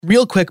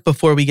Real quick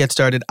before we get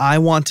started, I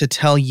want to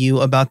tell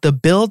you about the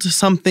Build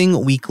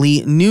Something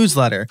Weekly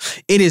newsletter.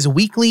 It is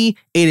weekly,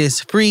 it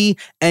is free,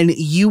 and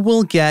you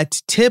will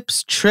get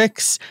tips,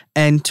 tricks,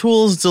 and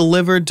tools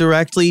delivered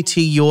directly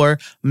to your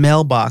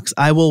mailbox.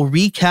 I will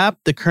recap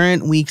the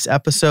current week's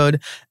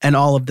episode and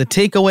all of the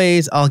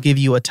takeaways. I'll give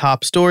you a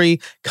top story,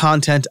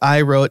 content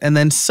I wrote, and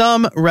then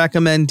some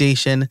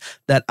recommendation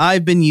that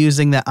I've been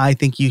using that I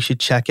think you should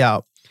check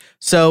out.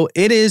 So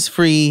it is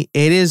free.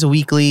 It is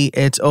weekly.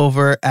 It's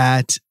over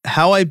at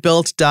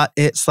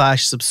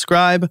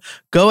howibuilt.it/subscribe.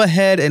 Go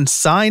ahead and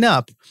sign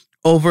up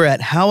over at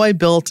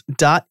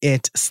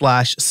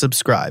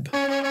howibuilt.it/subscribe.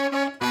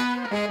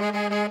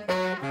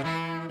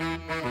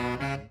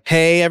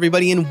 Hey,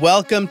 everybody, and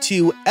welcome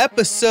to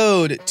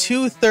episode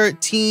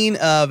 213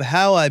 of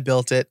How I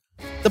Built It,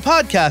 the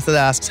podcast that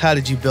asks, how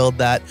did you build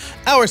that?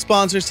 Our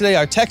sponsors today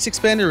are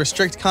TextExpander,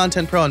 Restrict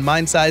Content Pro, and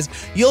MindSize.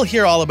 You'll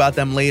hear all about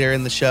them later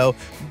in the show.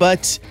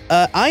 But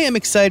I am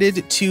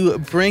excited to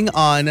bring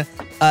on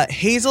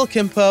Hazel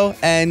Kimpo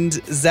and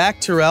Zach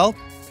Terrell,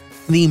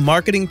 the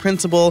marketing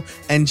principal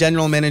and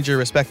general manager,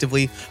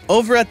 respectively,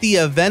 over at the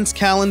Events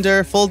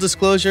Calendar. Full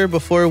disclosure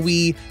before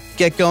we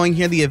get going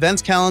here, the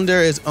Events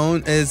Calendar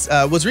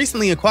was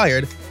recently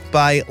acquired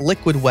by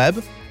Liquid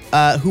Web,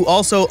 who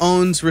also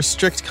owns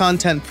Restrict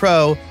Content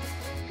Pro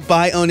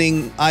by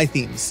owning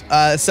iThemes.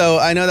 So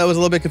I know that was a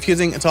little bit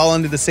confusing. It's all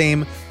under the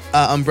same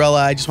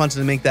umbrella. I just wanted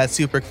to make that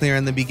super clear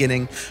in the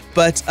beginning.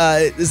 But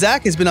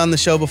Zach has been on the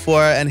show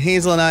before, and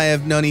Hazel and I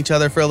have known each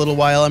other for a little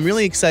while. I'm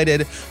really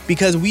excited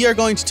because we are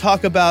going to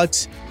talk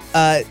about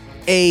a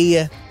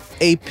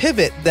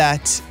pivot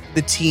that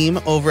the team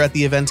over at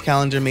the Events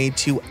Calendar made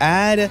to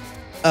add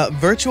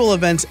virtual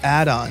events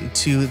add-on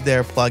to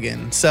their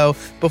plugin. So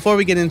before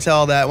we get into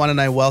all that, why don't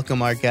I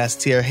welcome our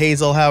guests here.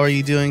 Hazel, how are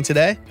you doing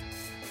today?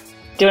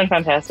 Doing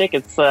fantastic.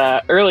 It's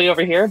early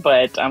over here,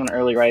 but I'm an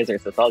early riser,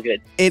 so it's all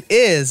good. It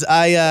is.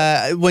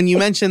 When you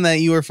mentioned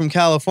that you were from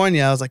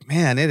California, I was like,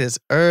 man, it is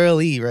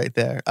early right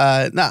there.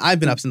 I've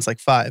been up since like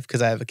 5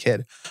 because I have a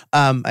kid.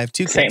 I have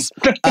 2 kids.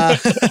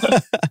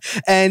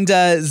 And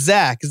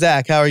Zach,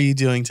 how are you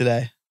doing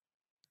today?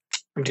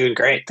 I'm doing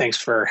great. Thanks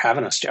for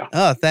having us, Joe.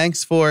 Oh,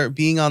 thanks for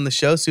being on the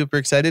show. Super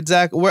excited.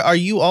 Zach, where are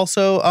you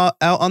also out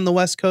on the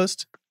West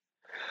Coast?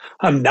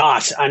 I'm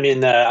not. I'm in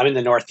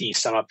the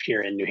Northeast. I'm up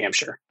here in New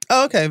Hampshire.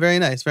 Oh, okay. Very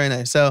nice. Very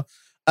nice. So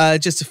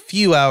just a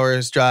few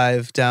hours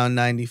drive down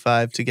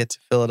 95 to get to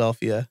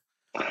Philadelphia,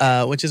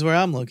 which is where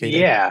I'm located.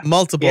 Yeah.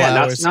 Multiple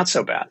hours. Not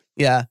so bad.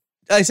 Yeah.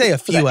 I say a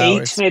few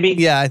hours. 8, maybe?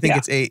 Yeah, I think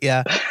it's 8.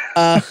 Yeah.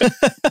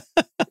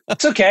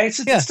 It's okay.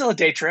 It's still a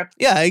day trip.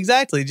 Yeah,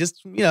 exactly.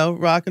 Just,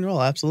 rock and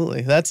roll.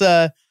 Absolutely. That's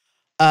I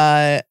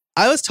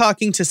was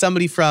talking to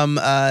somebody from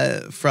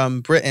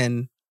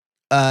Britain,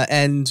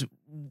 and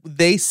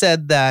they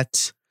said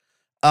that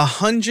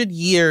 100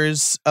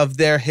 years of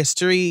their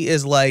history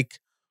is like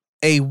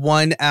a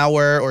 1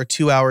 hour or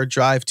 2 hour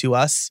drive to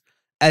us,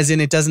 as in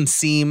it doesn't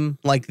seem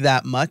like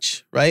that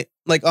much, right?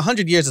 Like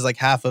 100 years is like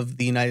half of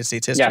the United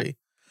States history.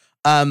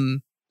 Yeah.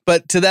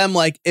 But to them,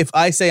 like, if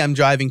I say I'm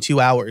driving 2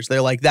 hours,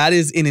 they're like, that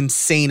is an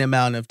insane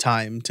amount of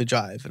time to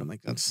drive. And I'm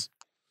like, that's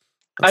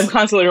I'm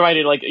constantly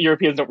reminded, like,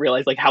 Europeans don't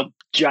realize, like, how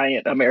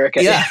giant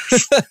America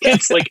is.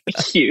 It's, like,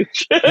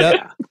 huge.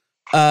 Yep.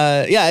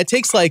 It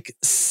takes, like,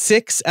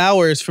 6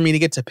 hours for me to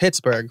get to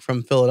Pittsburgh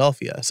from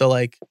Philadelphia. So,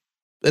 like,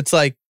 it's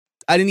like,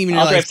 I didn't even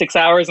realize. I'll drive 6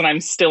 hours and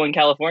I'm still in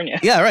California.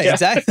 Yeah, right,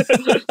 exactly.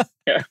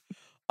 Yeah.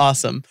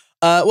 Awesome.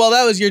 Well,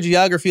 that was your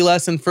geography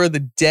lesson for the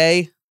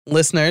day.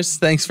 Listeners,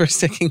 thanks for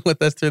sticking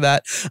with us through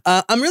that.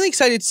 I'm really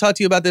excited to talk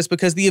to you about this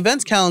because the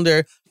Events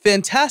Calendar,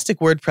 fantastic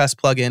WordPress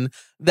plugin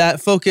that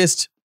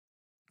focused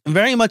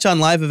very much on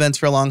live events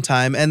for a long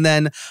time. And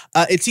then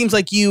it seems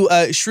like you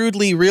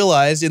shrewdly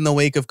realized in the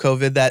wake of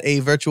COVID that a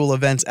virtual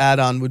events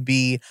add-on would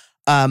be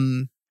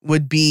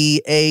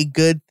a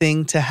good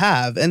thing to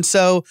have. And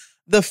so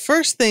the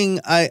first thing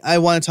I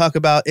want to talk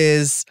about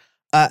is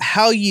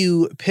how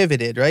you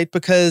pivoted, right?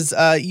 Because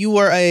you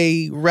were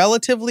a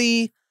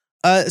relatively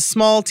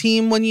small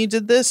team when you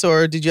did this,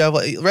 or did you have,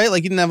 right?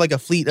 Like you didn't have like a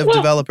fleet of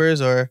developers,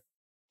 or?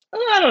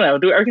 I don't know.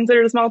 Are we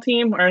considered a small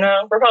team or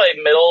no? We're probably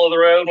middle of the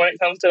road when it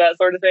comes to that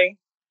sort of thing.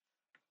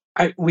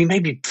 We may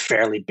be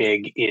fairly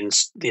big in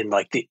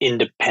like the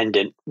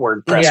independent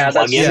WordPress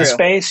plugin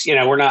space.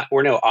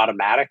 We're no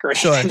Automatic or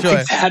anything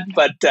like that,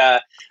 but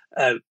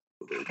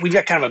we've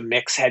got kind of a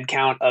mixed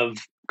headcount of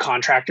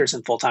contractors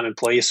and full-time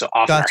employees. So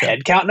often our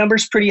headcount number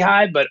is pretty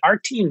high, but our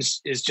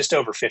teams is just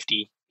over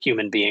 50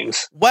 human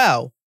beings.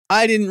 Wow.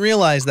 I didn't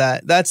realize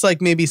that. That's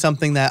like maybe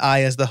something that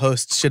I, as the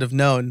host, should have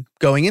known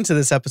going into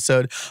this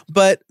episode.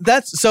 But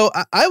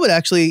I would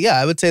actually,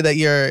 I would say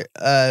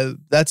that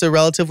that's a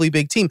relatively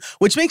big team,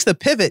 which makes the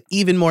pivot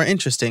even more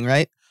interesting,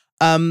 right?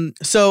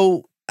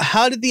 So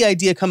how did the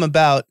idea come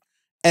about?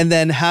 And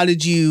then how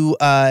did you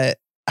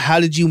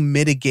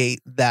mitigate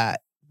that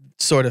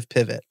sort of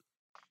pivot?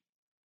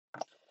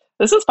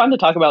 This is fun to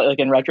talk about, like,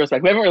 in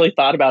retrospect. We haven't really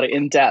thought about it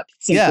in depth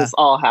since this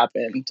all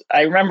happened.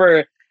 I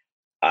remember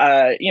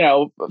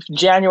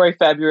January,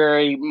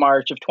 February,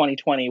 March of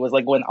 2020 was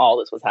like when all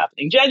this was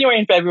happening. January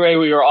and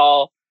February,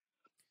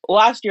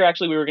 last year,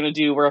 actually,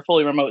 we're a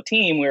fully remote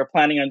team. We were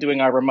planning on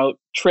doing our remote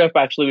trip.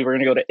 Actually, we were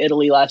going to go to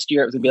Italy last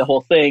year. It was going to be the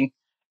whole thing.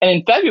 And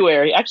in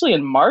February, actually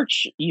in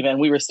March even,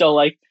 we were still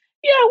like,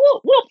 yeah,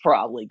 we'll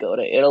probably go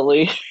to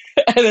Italy.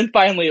 And then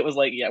finally it was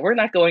like, yeah, we're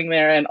not going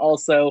there. And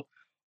also,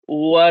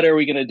 what are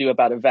we going to do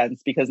about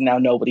events? Because now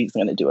nobody's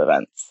going to do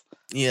events.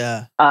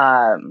 Yeah.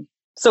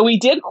 So we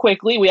did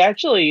quickly. We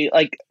actually,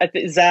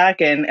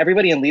 Zach and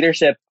everybody in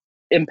leadership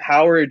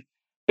empowered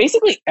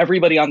basically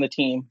everybody on the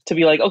team to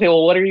be like, okay,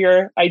 well, what are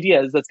your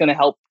ideas that's going to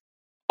help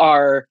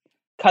our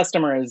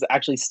customers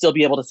actually still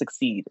be able to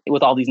succeed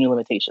with all these new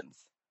limitations?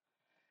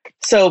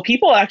 So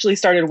people actually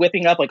started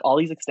whipping up like all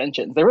these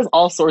extensions. There was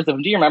all sorts of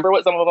them. Do you remember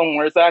what some of them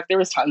were, Zach? There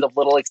was tons of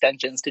little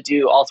extensions to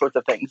do all sorts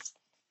of things.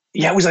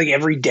 Yeah, it was like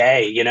every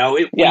day,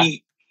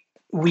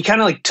 we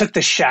kind of like took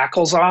the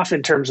shackles off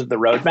in terms of the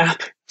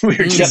roadmap. We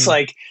were just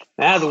like,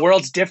 the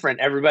world's different.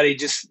 Everybody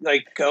just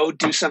like go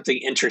do something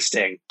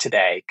interesting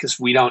today because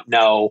we don't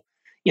know.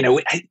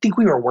 I think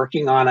we were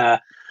working on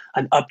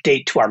an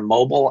update to our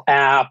mobile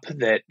app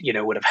that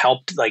would have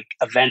helped like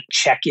event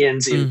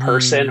check-ins in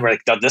person. We're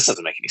like, no, this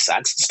doesn't make any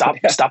sense.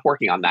 Stop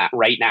working on that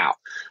right now.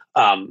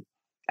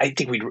 I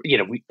think we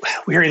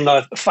were in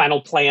the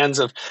final plans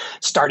of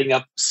starting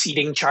up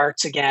seating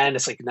charts again.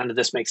 It's like none of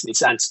this makes any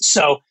sense.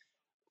 So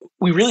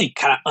we really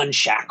kind of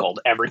unshackled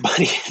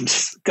everybody and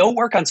just go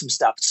work on some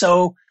stuff.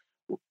 So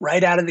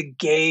right out of the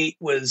gate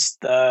was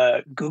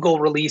the Google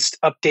released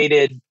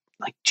updated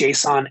like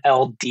JSON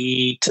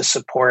LD to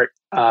support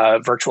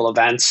virtual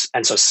events.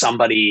 And so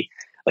somebody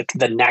like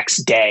the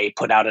next day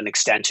put out an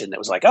extension that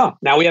was like, oh,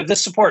 now we have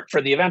this support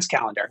for the events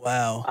calendar.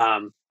 Wow.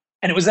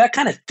 And it was that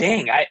kind of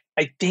thing. I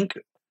think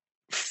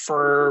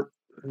for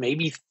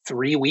maybe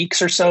 3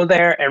 weeks or so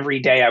there, every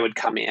day I would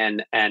come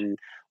in and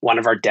one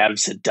of our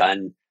devs had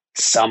done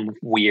some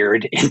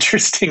weird,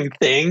 interesting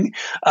thing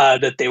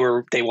that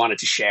they wanted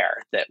to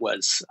share that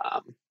was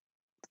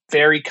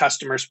very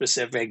customer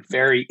specific,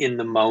 very in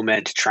the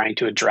moment, trying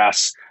to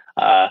address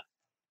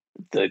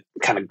the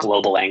kind of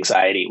global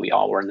anxiety we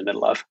all were in the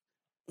middle of.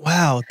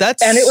 Wow,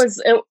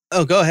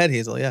 Oh, go ahead,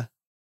 Hazel. Yeah.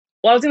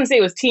 Well, I was going to say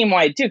it was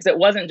team-wide too, because it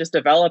wasn't just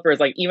developers.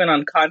 Like even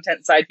on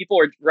content side, people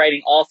were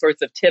writing all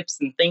sorts of tips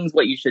and things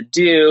what you should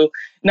do.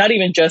 Not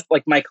even just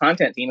like my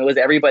content team. It was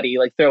everybody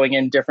like throwing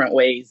in different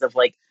ways of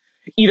like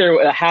either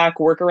a hack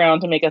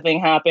workaround to make a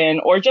thing happen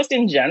or just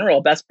in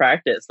general best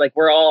practice. Like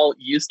we're all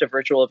used to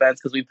virtual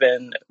events because we've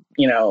been,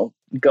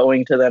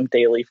 going to them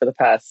daily for the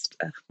past,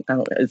 I don't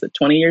know, is it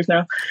 20 years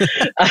now?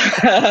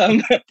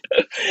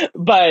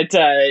 But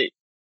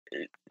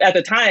at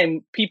the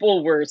time,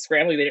 people were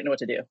scrambling. They didn't know what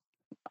to do.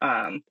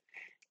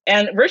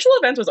 And virtual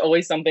events was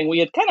always something we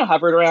had kind of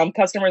hovered around.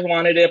 Customers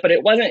wanted it, but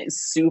it wasn't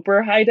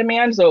super high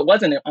demand. So it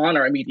wasn't on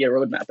our immediate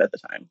roadmap at the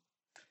time.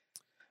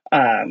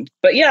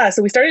 But yeah,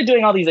 so we started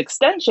doing all these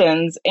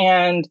extensions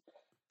and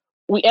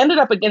we ended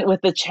up again with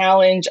the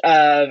challenge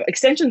of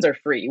extensions are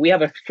free. We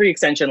have a free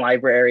extension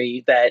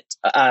library that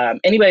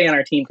anybody on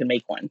our team can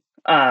make one.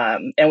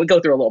 And we go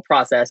through a little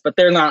process, but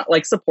they're not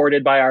like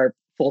supported by our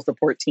full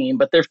support team,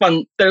 but they're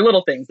fun. They're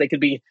little things. They could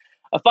be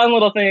a fun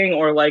little thing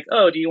or like,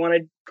 oh, do you want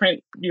to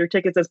print your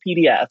tickets as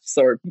PDFs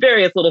or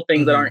various little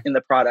things that aren't in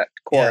the product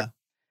core.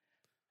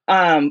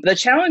 Yeah. The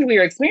challenge we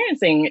are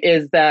experiencing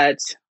is that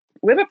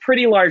we have a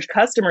pretty large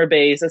customer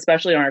base,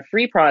 especially on our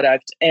free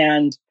product,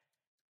 and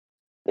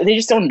they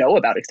just don't know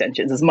about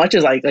extensions as much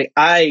as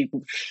I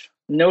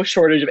no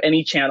shortage of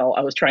any channel.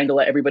 I was trying to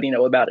let everybody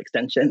know about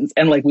extensions,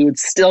 and like we would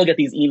still get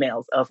these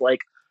emails of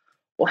like,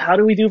 well, how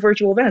do we do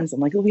virtual events? I'm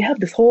like, well, we have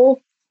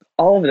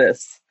all of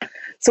this.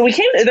 So we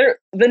came there.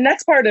 The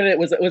next part of it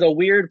was a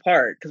weird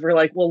part because we're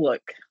like, well,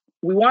 look,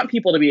 we want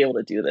people to be able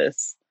to do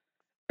this.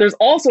 There's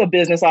also a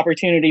business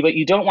opportunity, but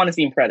you don't want to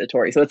seem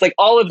predatory. So it's like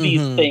all of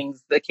these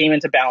things that came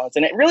into balance,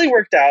 and it really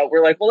worked out.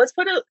 We're like, well, let's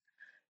put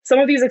some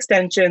of these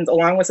extensions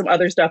along with some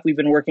other stuff we've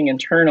been working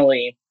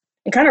internally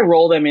and kind of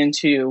roll them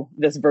into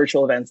this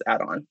virtual events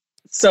add-on.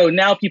 So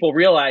now people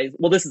realize,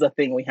 well, this is a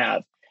thing we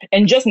have.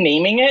 And just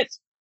naming it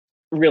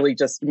really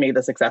just made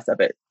the success of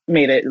it,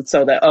 made it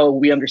so that, oh,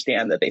 we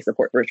understand that they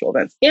support virtual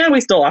events. And we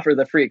still offer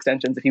the free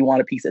extensions if you want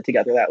to piece it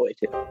together that way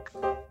too.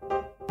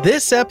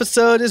 This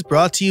episode is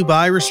brought to you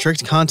by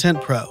Restrict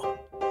Content Pro.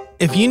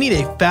 If you need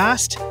a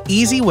fast,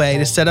 easy way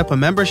to set up a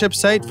membership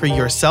site for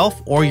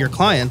yourself or your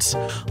clients,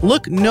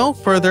 look no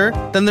further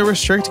than the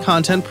Restrict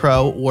Content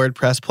Pro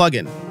WordPress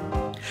plugin.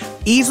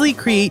 Easily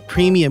create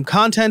premium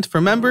content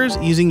for members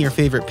using your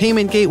favorite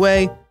payment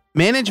gateway,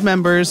 manage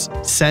members,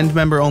 send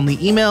member-only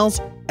emails,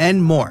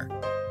 and more.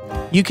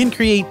 You can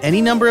create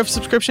any number of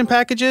subscription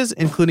packages,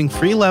 including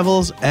free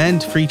levels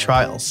and free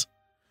trials.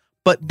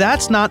 But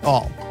that's not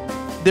all.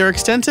 Their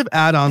extensive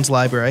add-ons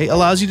library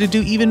allows you to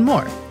do even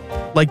more,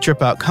 like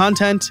drip out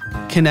content,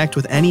 connect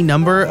with any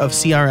number of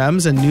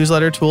CRMs and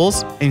newsletter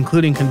tools,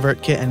 including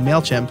ConvertKit and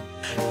MailChimp,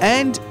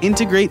 and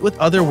integrate with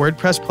other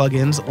WordPress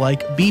plugins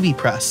like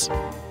bbPress.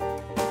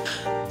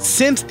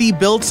 Since the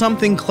Build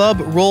Something Club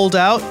rolled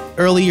out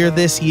earlier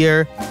this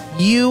year,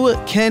 you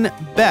can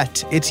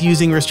bet it's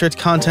using Restrict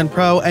Content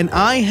Pro, and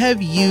I have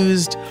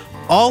used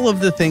all of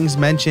the things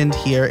mentioned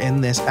here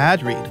in this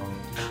ad read.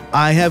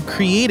 I have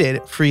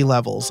created free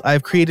levels.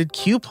 I've created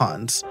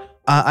coupons.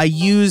 I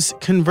use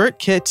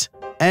ConvertKit,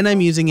 and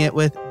I'm using it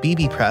with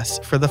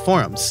bbPress for the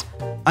forums.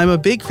 I'm a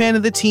big fan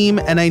of the team,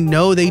 and I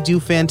know they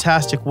do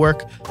fantastic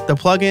work. The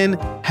plugin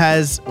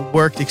has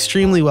worked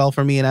extremely well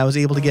for me, and I was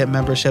able to get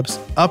memberships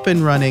up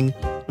and running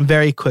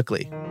very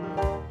quickly.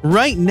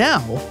 Right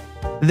now,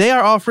 they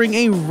are offering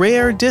a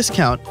rare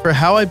discount for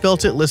How I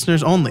Built It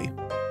listeners only.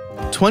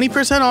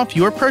 20% off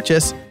your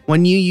purchase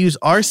when you use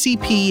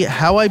RCP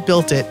How I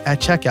Built It at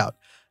checkout.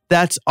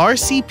 That's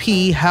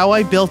RCP How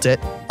I Built It,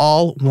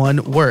 all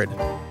one word.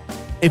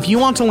 If you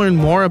want to learn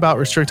more about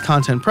Restrict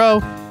Content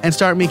Pro and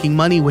start making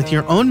money with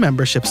your own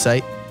membership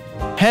site,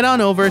 head on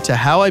over to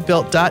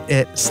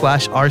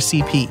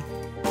howibuilt.it/RCP.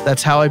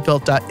 That's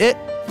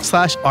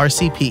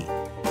howibuilt.it/RCP.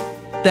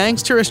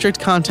 Thanks to Restrict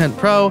Content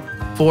Pro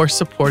for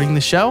supporting the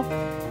show.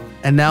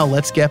 And now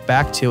let's get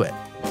back to it.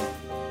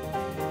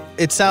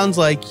 It sounds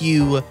like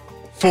you,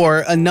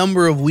 for a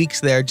number of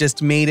weeks there,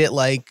 just made it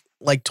like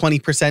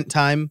 20%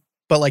 time.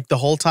 But like the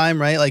whole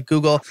time, right? Like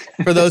Google,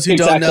 for those who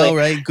don't know,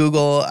 right?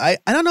 Google, I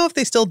don't know if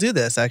they still do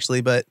this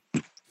actually, but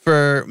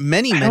for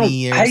many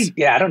years. I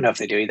don't know if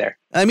they do either.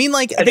 I mean,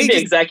 like I think the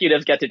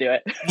executives get to do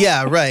it.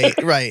 Yeah, right.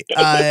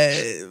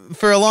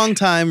 For a long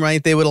time,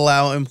 right, they would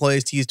allow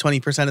employees to use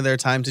 20% of their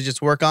time to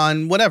just work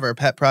on whatever,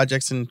 pet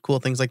projects and cool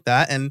things like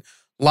that. And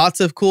lots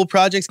of cool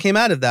projects came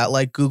out of that,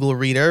 like Google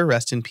Reader,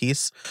 rest in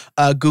peace.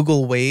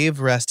 Google Wave,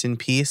 rest in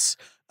peace.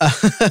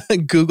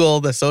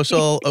 Google, the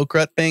social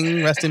okra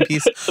thing, rest in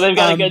peace. So they've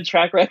got a good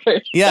track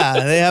record.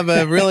 Yeah, they have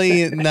a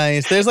really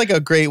nice, there's like a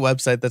great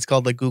website that's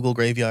called like Google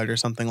Graveyard or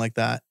something like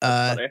that.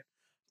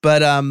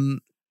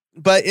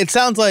 But it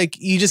sounds like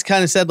you just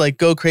kind of said like,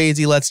 go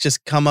crazy. Let's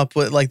just come up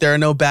with like, there are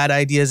no bad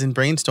ideas in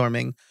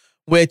brainstorming,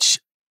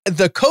 which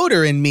the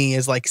coder in me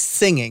is like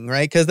singing,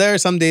 right? Because there are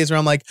some days where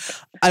I'm like,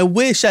 I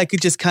wish I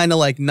could just kind of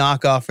like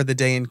knock off for the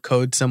day and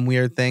code some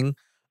weird thing.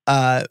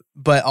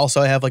 But also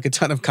I have like a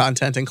ton of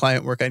content and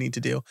client work I need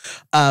to do.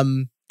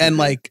 And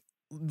like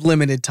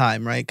limited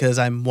time, right? Because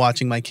I'm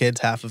watching my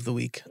kids half of the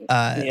week.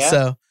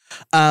 But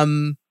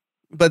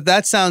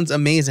that sounds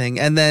amazing.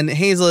 And then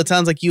Hazel, it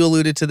sounds like you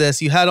alluded to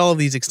this. You had all of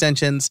these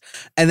extensions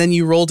and then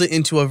you rolled it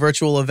into a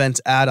virtual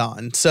events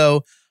add-on.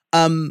 So,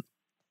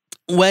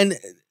 when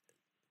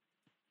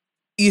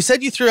you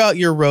said you threw out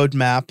your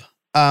roadmap,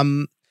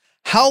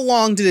 how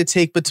long did it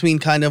take between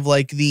kind of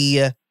like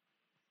the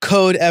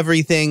code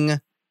everything,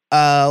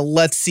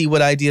 let's see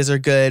what ideas are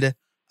good.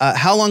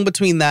 How long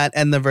between that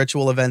and the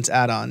virtual events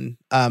add-on?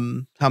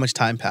 How much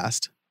time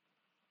passed?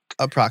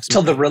 Approximately.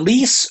 Till the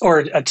release, or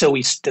until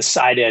we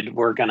decided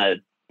we're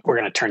gonna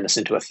turn this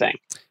into a thing?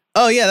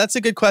 Oh yeah, that's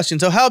a good question.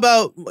 So how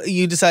about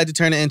you decide to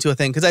turn it into a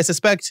thing? Because I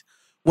suspect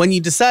when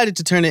you decided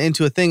to turn it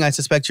into a thing, I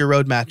suspect your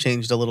roadmap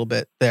changed a little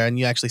bit there, and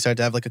you actually started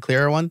to have like a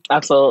clearer one.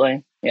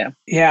 Absolutely, yeah.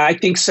 Yeah, I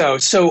think so.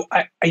 So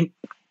I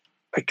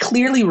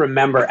clearly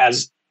remember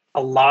as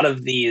a lot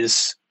of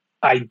these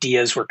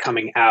ideas were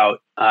coming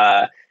out,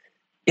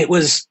 it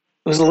was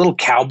a little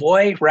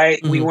cowboy, right?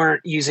 Mm-hmm. We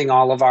weren't using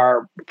all of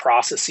our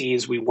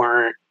processes. We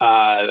weren't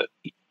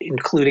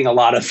including a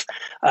lot of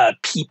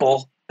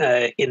people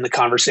in the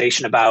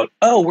conversation about,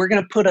 we're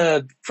going to put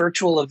a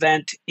virtual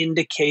event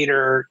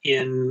indicator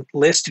in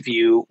list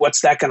view. What's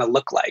that going to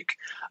look like?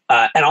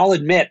 And I'll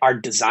admit, our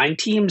design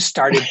team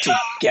started to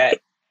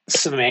get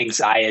some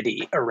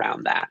anxiety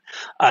around that.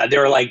 They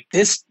were like,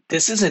 this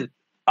isn't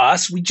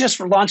us. We just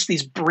launched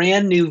these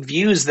brand new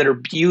views that are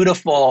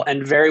beautiful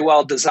and very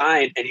well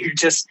designed, and you're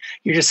just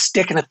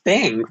sticking a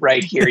thing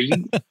right here.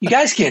 You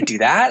guys can't do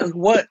that.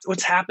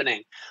 What's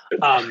happening?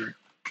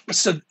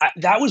 So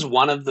that was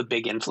one of the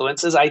big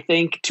influences, I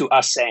think, to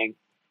us saying,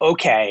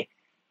 okay,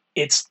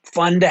 it's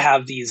fun to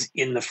have these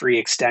in the free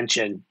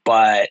extension,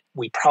 but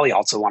we probably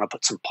also want to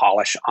put some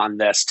polish on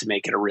this to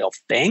make it a real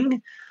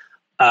thing.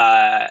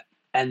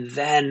 And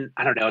then,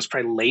 I don't know, it was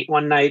probably late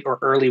one night or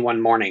early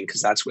one morning, because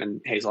that's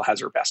when Hazel has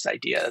her best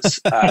ideas.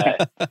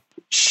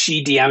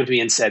 She DM'd me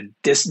and said,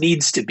 this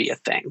needs to be a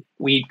thing.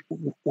 We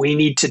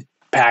need to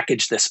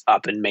package this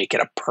up and make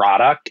it a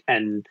product.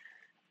 And,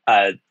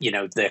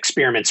 the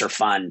experiments are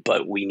fun,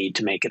 but we need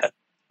to make it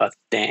a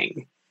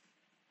thing.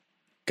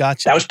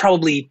 Gotcha. That was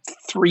probably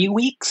 3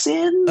 weeks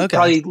in,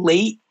 probably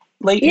late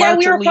yeah,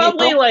 March, we were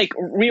probably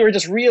April. we were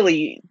just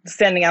really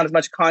sending out as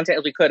much content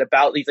as we could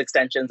about these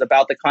extensions,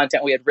 about the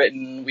content we had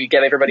written. We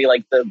gave everybody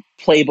like the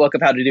playbook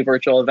of how to do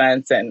virtual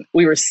events, and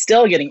we were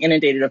still getting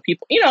inundated of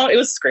people. It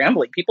was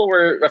scrambling. People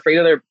were afraid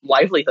of their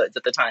livelihoods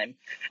at the time.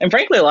 And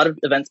frankly, a lot of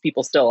events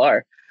people still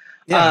are.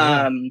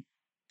 Yeah.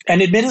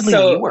 And admittedly,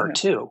 we were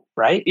too,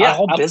 right? Yeah, our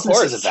whole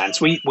business is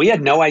events. We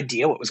had no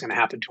idea what was going to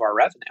happen to our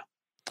revenue.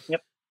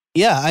 Yep.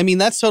 Yeah, I mean,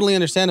 that's totally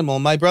understandable.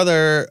 My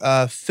brother,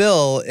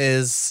 Phil,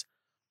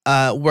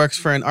 works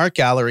for an art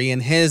gallery,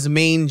 and his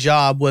main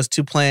job was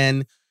to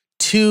plan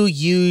 2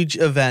 huge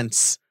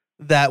events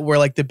that were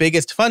like the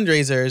biggest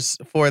fundraisers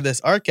for this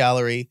art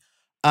gallery.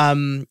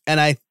 And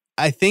I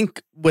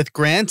think with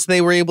grants,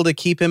 they were able to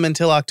keep him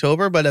until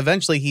October, but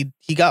eventually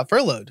he got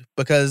furloughed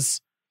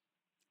because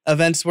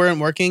events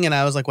weren't working. And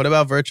I was like, what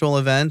about virtual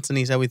events? And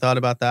he said, we thought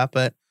about that.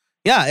 But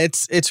yeah,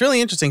 it's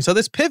really interesting. So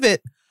this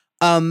pivot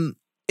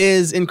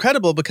is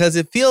incredible because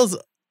it feels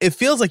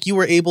like you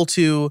were able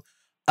to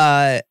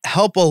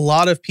help a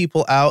lot of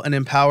people out and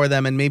empower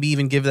them and maybe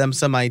even give them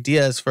some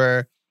ideas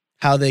for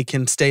how they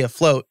can stay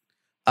afloat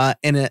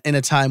in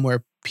a time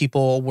where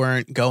people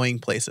weren't going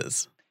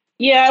places.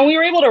 Yeah, and we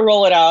were able to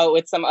roll it out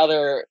with some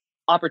other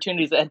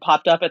opportunities that had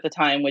popped up at the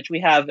time, which we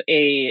have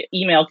a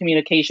email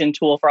communication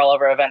tool for all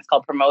of our events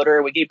called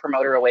Promoter. We gave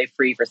Promoter away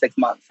free for 6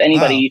 months.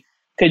 Anybody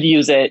could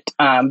use it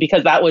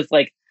because that was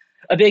like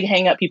a big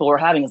hang up people were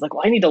having is like,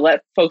 well, I need to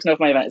let folks know if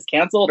my event is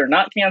canceled or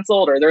not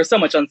canceled, or there was so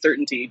much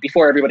uncertainty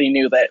before everybody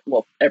knew that,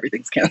 well,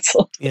 everything's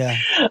canceled. Yeah.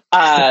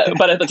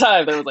 But at the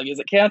time there was like, is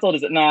it canceled?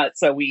 Is it not?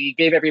 So we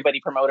gave everybody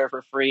Promoter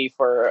for free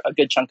for a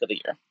good chunk of the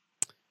year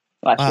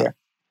last year.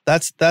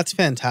 That's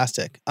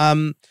fantastic.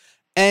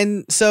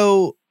 And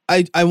so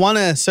I want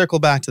to circle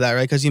back to that,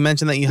 right? Because you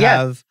mentioned that you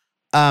have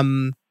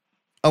a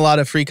lot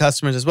of free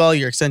customers as well.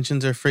 Your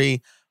extensions are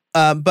free.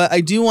 But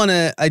I do want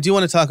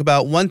to talk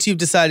about once you've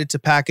decided to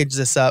package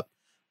this up.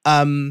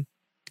 I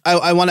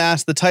want to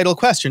ask the title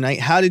question, right?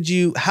 How did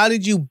you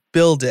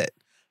build it?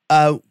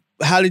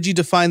 How did you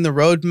define the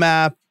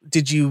roadmap?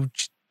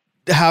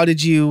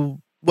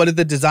 What did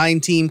the design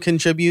team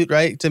contribute,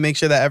 right, to make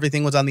sure that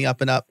everything was on the up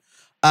and up?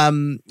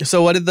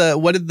 So what did the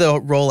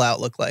rollout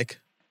look like?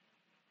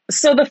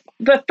 So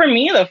for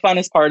me, the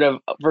funnest part of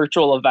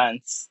virtual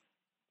events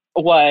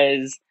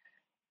was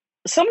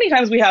so many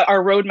times we have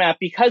our roadmap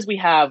because we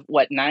have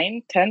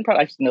 9, 10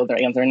 products. No,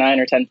 their answer 9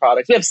 or 10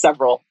 products. We have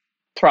several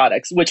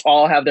products which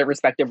all have their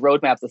respective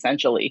roadmaps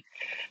essentially.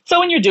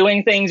 So when you're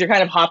doing things, you're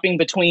kind of hopping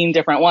between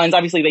different ones.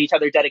 Obviously, they each have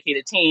their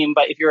dedicated team,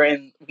 but if you're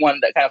in one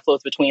that kind of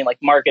floats between like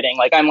marketing,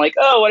 like I'm like,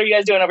 oh, what are you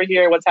guys doing over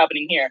here? What's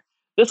happening here?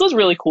 This was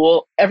really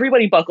cool.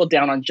 Everybody buckled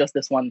down on just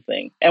this one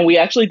thing. And we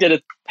actually did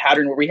a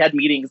pattern where we had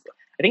meetings,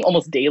 I think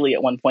almost daily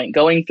at one point,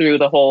 going through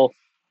the whole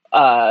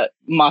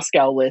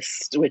Moscow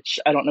list, which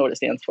I don't know what it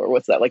stands for.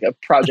 What's that? Like a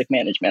project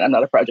management. I'm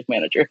not a project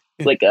manager.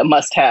 It's like a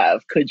must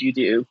have. Could you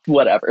do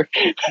whatever?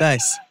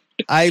 Nice.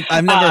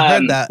 I've never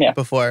heard that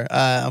before.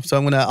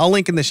 So I'll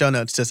link in the show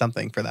notes to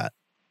something for that.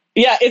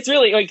 Yeah, it's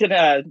really, I can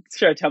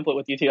share a template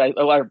with you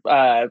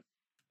too.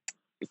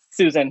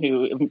 Susan,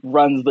 who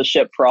runs the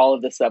ship for all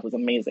of this stuff, was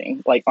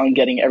amazing, like on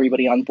getting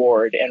everybody on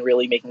board and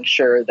really making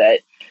sure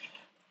that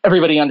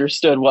everybody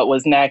understood what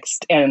was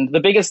next. And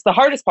the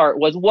hardest part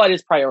was what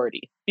is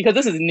priority? Because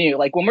this is new.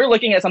 Like when we're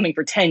looking at something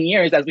for 10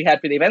 years, as we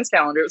had for the events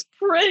calendar, it was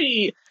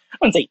pretty, I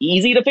wouldn't say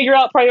easy to figure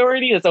out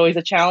priority. It's always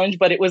a challenge,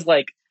 but it was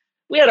like,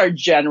 we had our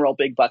general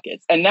big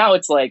buckets. And now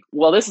it's like,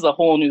 well, this is a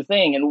whole new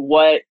thing. And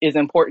what is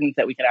important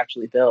that we can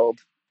actually build?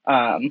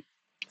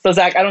 So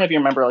Zach, I don't know if you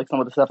remember like some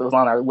of the stuff that was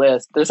on our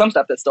list. There's some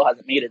stuff that still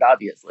hasn't made it,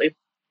 obviously.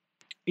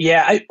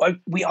 Yeah,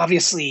 we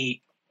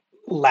obviously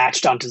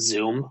latched onto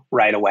Zoom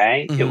right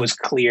away. Mm-hmm. It was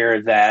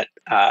clear that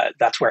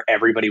that's where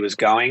everybody was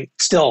going.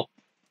 Still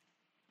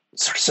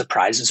sort of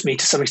surprises me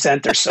to some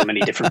extent. There's so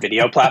many different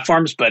video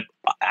platforms, but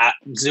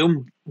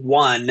Zoom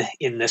won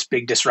in this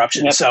big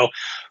disruption. Yep. So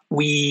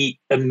we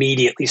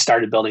immediately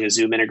started building a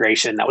Zoom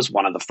integration. That was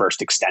one of the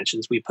first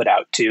extensions we put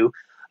out too.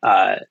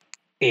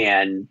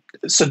 And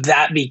so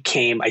that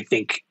became, I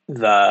think,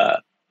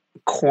 the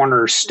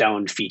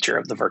cornerstone feature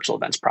of the virtual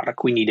events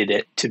product. We needed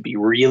it to be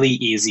really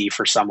easy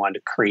for someone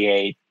to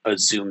create a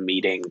Zoom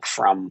meeting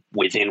from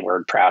within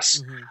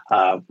WordPress,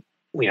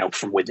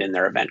 from within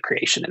their event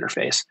creation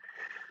interface.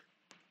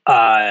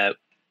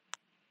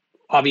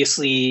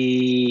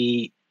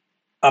 Obviously,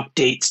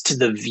 updates to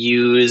the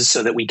views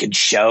so that we could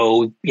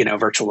show,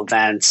 virtual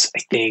events. I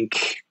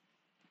think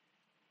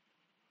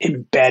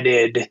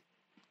embedded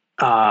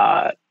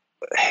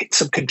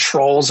some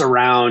controls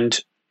around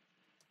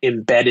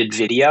embedded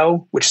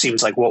video, which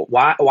seems like, well,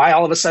 why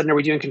all of a sudden are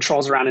we doing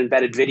controls around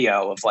embedded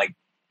video of like,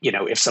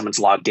 if someone's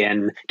logged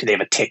in, do they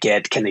have a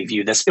ticket? Can they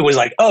view this? It was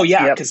like, oh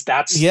yeah, because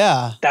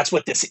that's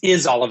what this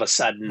is all of a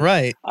sudden.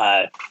 Right.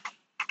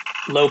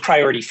 Low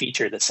priority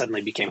feature that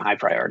suddenly became high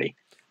priority.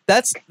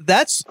 That's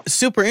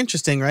super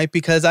interesting, right?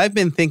 Because I've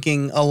been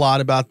thinking a lot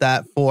about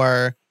that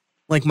for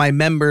like my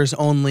members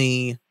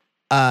only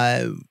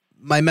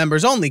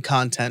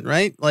content,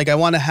 right? Like I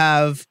want to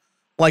have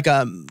like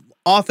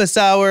office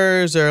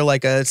hours or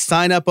like a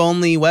sign up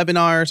only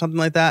webinar or something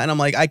like that. And I'm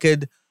like,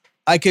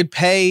 I could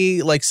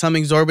pay like some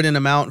exorbitant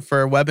amount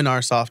for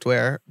webinar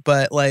software,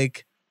 but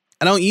like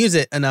I don't use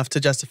it enough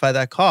to justify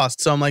that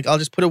cost. So I'm like, I'll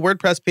just put a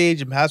WordPress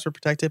page and password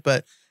protect it.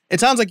 But it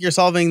sounds like you're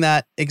solving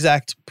that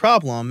exact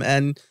problem,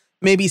 and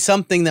maybe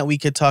something that we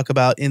could talk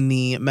about in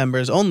the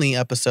members only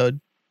episode.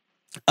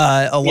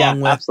 Along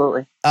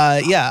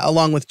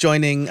with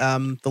joining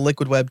the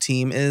Liquid Web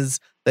team is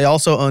they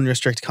also own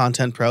Restrict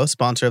Content Pro,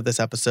 sponsor of this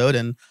episode,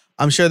 and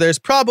I'm sure there's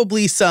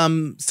probably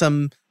some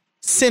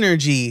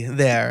synergy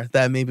there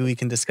that maybe we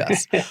can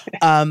discuss. Yes.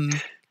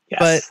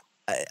 But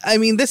I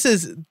mean, this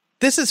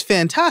is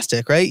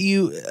fantastic, right?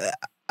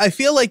 I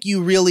feel like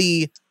you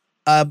really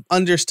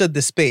understood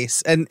the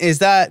space. And is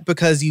that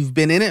because you've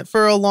been in it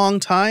for a long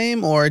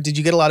time, or did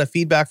you get a lot of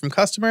feedback from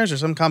customers, or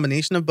some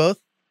combination of both?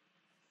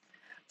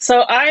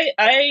 So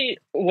I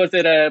was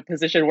in a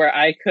position where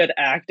I could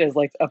act as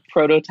like a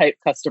prototype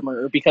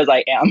customer because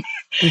I am.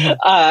 Mm-hmm.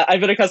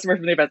 I've been a customer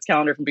from the events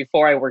calendar from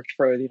before I worked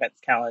for the events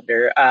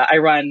calendar.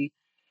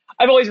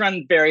 I've always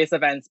run various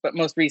events, but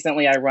most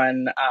recently I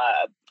run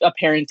a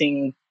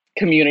parenting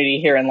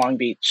community here in Long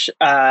Beach.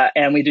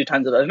 And we do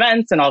tons of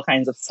events and all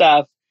kinds of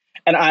stuff.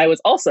 And I was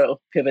also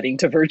pivoting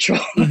to virtual.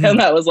 Mm-hmm.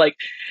 And I was like,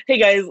 hey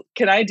guys,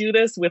 can I do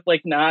this with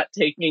like not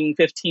taking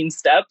 15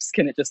 steps?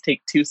 Can it just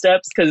take 2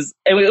 steps? Because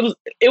it was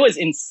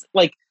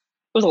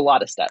a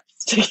lot of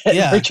steps to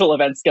get virtual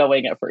events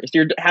going at first.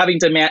 You're having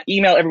to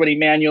email everybody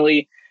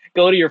manually,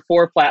 go to your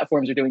 4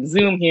 platforms. You're doing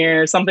Zoom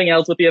here, something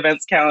else with the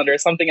events calendar,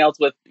 something else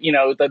with,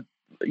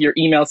 your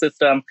email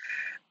system.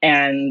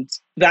 And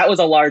that was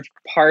a large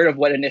part of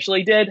what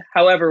initially did.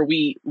 However,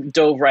 we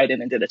dove right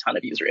in and did a ton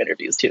of user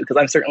interviews too, because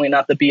I'm certainly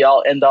not the be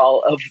all end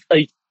all of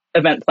a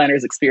event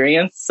planner's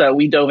experience. So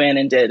we dove in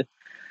and did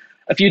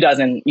a few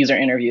dozen user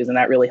interviews, and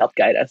that really helped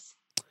guide us.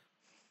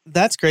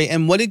 That's great.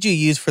 And what did you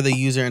use for the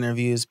user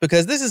interviews?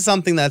 Because this is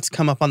something that's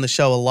come up on the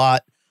show a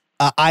lot.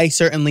 I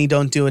certainly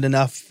don't do it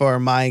enough for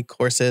my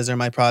courses or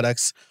my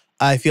products.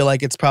 I feel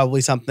like it's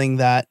probably something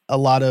that a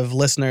lot of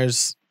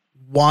listeners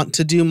want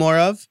to do more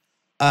of.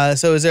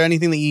 So is there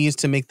anything that you use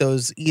to make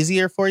those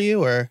easier for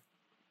you, or?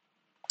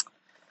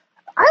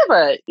 I have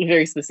a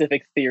very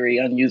specific theory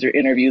on user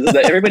interviews is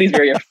that everybody's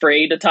very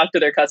afraid to talk to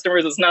their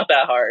customers. It's not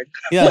that hard.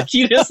 Yeah. Like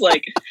you just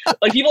like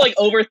people like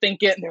overthink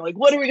it and they're like,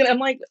 what are we going to, I'm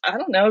like, I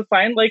don't know,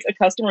 find like a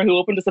customer who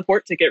opened a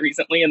support ticket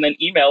recently and then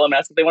email them,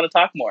 ask if they want to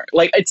talk more.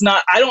 Like it's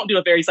not, I don't do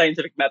a very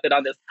scientific method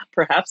on this.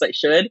 Perhaps I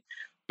should,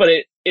 but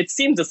it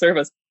seems to serve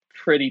us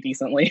pretty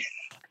decently.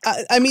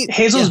 I mean,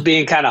 Hazel's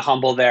being kind of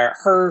humble there.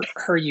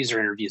 Her user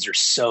interviews are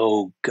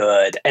so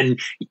good. And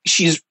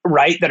she's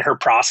right that her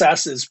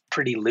process is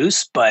pretty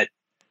loose, but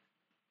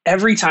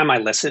every time I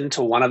listen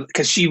to one of,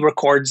 because she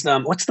records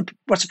them, what's the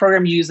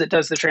program you use that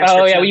does the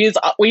transcription? Oh yeah,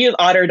 we use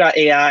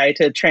Otter.ai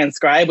to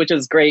transcribe, which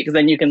is great because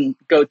then you can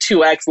go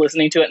 2x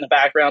listening to it in the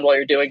background while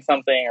you're doing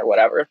something or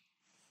whatever.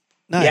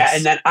 Nice. Yeah,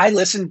 and then I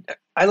listen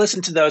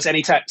to those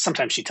anytime.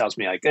 Sometimes she tells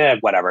me like,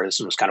 whatever,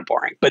 this one was kind of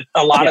boring. But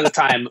a lot of the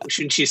time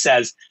when she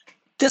says,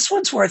 this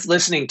one's worth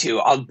listening to,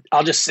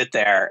 I'll just sit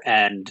there,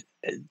 and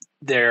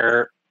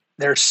they're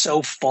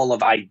so full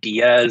of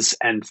ideas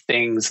and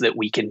things that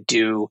we can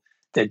do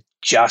that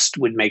just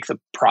would make the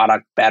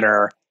product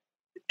better.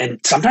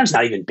 And sometimes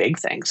not even big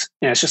things.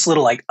 It's just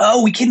little like,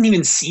 oh, we couldn't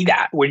even see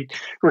that. We've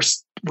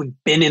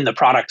been in the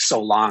product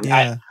so long.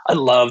 Yeah. I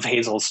love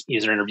Hazel's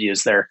user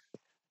interviews. They're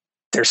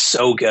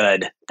so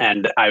good,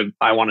 and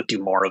I want to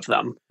do more of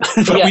them. But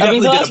we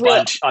definitely did a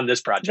bunch on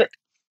this project.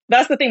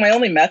 That's the thing. My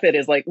only method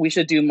is like, we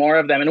should do more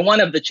of them. And one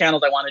of the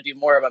channels I want to do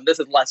more of them, this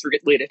is less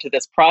related to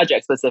this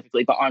project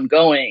specifically, but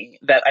ongoing,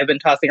 that I've been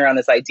tossing around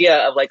this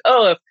idea of like,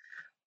 oh, if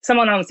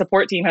someone on the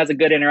support team has a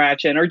good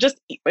interaction, or just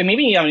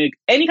maybe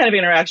any kind of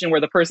interaction where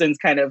the person's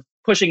kind of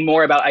pushing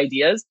more about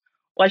ideas,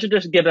 well, I should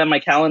just give them my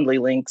Calendly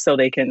link so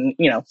they can,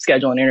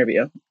 schedule an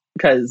interview,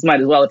 because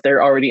might as well, if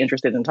they're already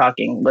interested in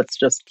talking, let's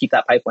just keep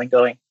that pipeline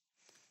going.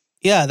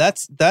 Yeah,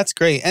 that's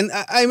great. And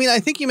I mean, I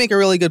think you make a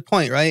really good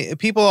point, right?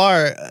 People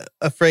are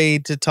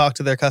afraid to talk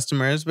to their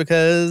customers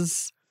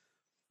because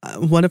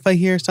what if I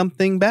hear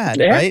something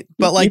bad, right?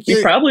 But like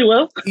you probably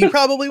will. You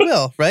probably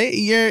will,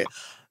 right?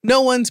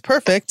 No one's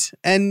perfect,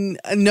 and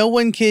no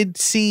one could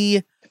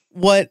see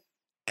what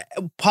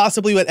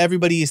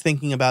everybody is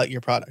thinking about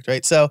your product,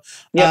 right? So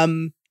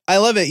I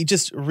love it. You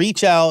just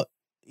reach out,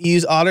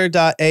 use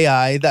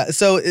Otter.ai.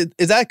 So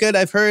is that good?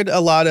 I've heard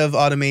a lot of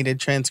automated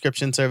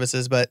transcription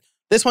services, but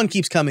this one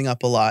keeps coming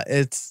up a lot.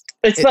 It's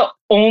the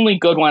only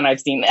good one I've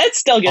seen. It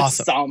still gets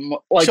some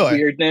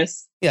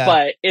weirdness,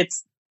 but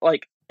it's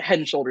like head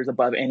and shoulders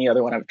above any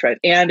other one I've tried.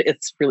 And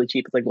it's really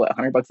cheap. It's like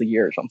 $100 a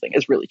year or something.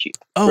 It's really cheap.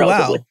 Oh,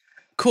 relatively. Wow.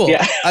 Cool.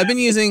 Yeah. I've been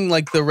using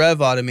like the Rev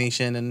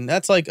automation, and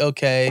that's like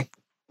okay.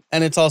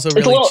 And it's also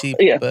really cheap.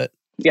 Yeah. But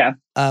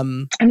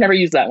I've never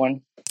used that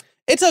one.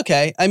 It's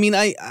okay. I mean,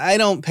 I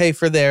don't pay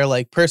for their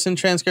like person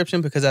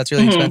transcription because that's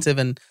really expensive,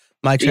 and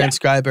my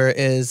transcriber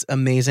is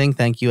amazing.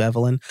 Thank you,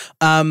 Evelyn.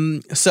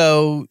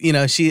 So,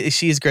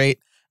 she's great.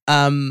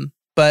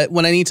 But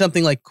when I need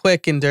something like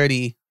quick and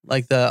dirty,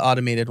 like the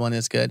automated one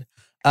is good.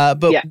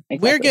 But exactly.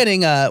 we're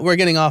getting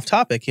off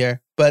topic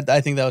here, but I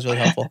think that was really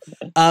helpful.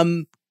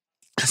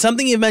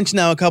 Something you've mentioned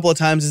now a couple of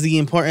times is the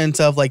importance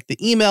of like the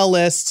email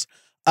lists.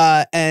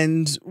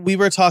 And we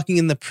were talking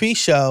in the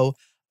pre-show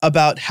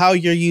about how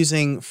you're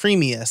using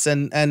Freemius.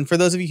 And for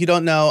those of you who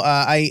don't know,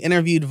 I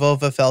interviewed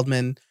Vova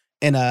Feldman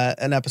in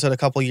an episode a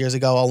couple years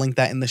ago. I'll link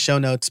that in the show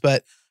notes.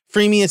 But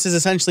Freemius is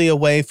essentially a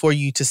way for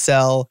you to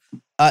sell.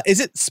 Is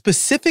it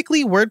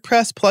specifically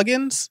WordPress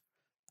plugins?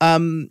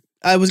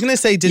 I was going to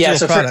say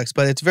digital products,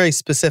 but it's very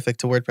specific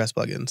to WordPress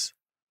plugins.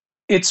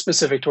 it's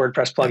specific to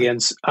WordPress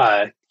plugins.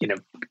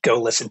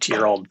 Go listen to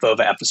your old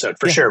Vova episode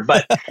for sure.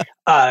 But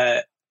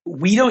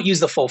we don't use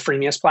the full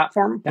Freemius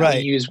platform. Right.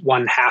 We use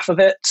one half of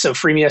it. So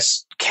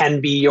Freemius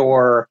can be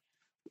your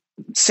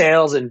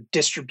sales and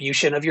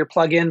distribution of your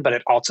plugin, but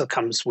it also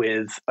comes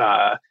with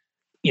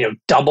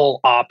double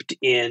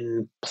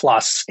opt-in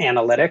plus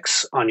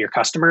analytics on your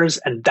customers,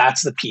 and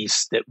that's the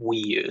piece that we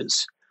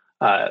use.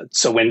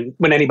 So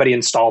when anybody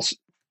installs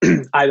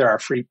either our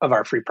free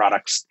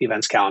products, the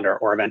events calendar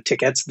or event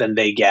tickets, then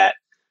they get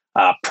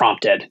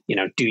prompted.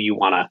 Do you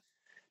want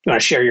to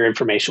share your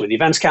information with the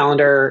events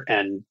calendar,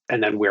 and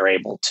then we're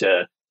able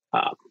to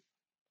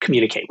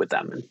communicate with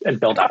them and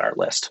build out our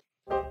list.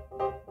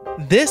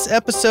 This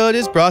episode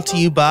is brought to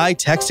you by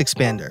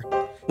TextExpander.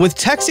 With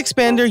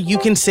TextExpander, you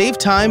can save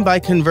time by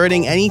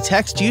converting any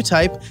text you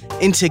type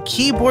into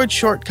keyboard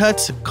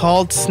shortcuts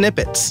called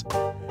snippets.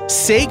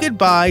 Say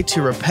goodbye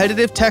to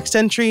repetitive text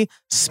entry,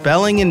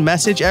 spelling and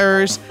message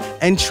errors,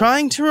 and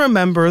trying to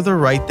remember the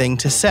right thing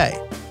to say.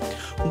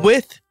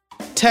 With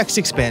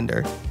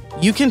TextExpander,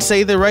 you can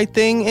say the right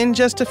thing in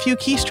just a few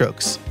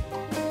keystrokes.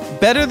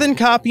 Better than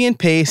copy and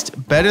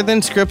paste, better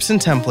than scripts and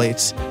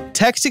templates,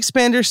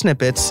 TextExpander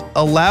snippets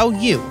allow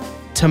you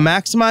to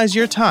maximize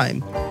your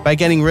time by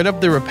getting rid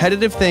of the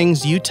repetitive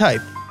things you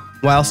type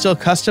while still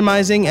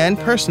customizing and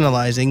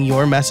personalizing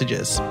your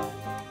messages.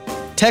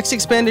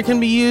 TextExpander can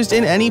be used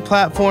in any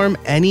platform,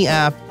 any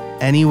app,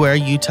 anywhere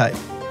you type.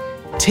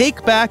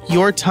 Take back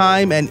your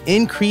time and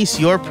increase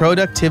your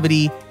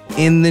productivity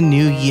in the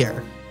new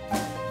year.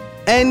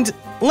 And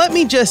let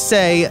me just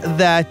say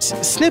that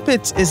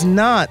snippets is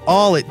not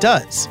all it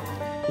does.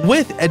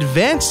 With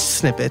advanced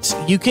snippets,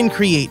 you can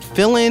create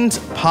fill-ins,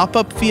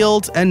 pop-up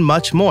fields, and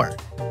much more.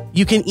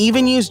 You can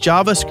even use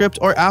JavaScript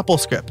or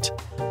AppleScript.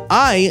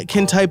 I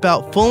can type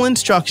out full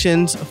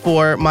instructions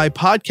for my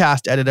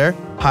podcast editor,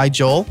 Hi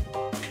Joel,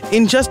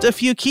 in just a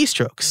few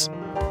keystrokes.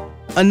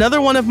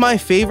 Another one of my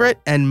favorite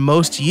and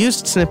most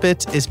used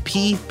snippets is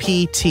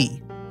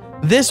PPT.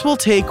 This will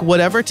take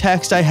whatever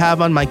text I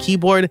have on my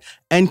keyboard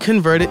and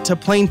convert it to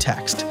plain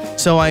text,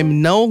 so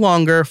I'm no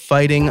longer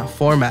fighting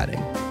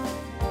formatting.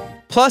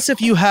 Plus, if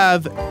you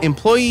have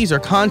employees or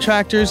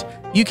contractors,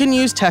 you can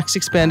use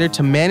TextExpander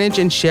to manage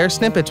and share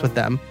snippets with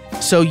them,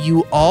 so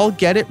you all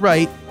get it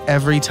right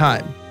every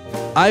time.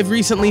 I've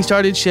recently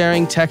started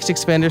sharing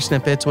TextExpander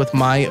snippets with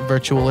my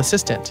virtual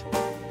assistant.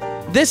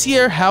 This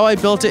year, How I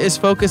Built It is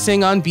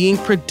focusing on being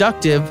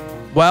productive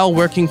while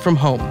working from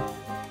home.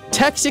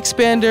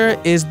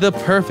 TextExpander is the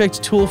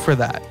perfect tool for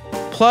that.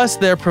 Plus,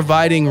 they're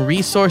providing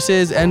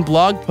resources and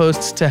blog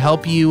posts to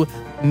help you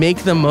make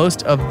the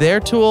most of their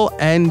tool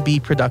and be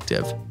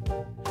productive.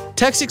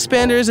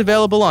 TextExpander is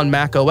available on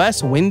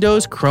macOS,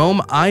 Windows, Chrome,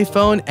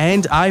 iPhone,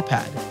 and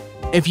iPad.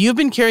 If you've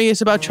been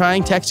curious about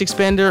trying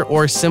TextExpander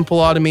or simple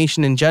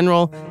automation in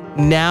general,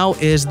 now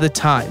is the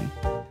time.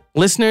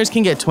 Listeners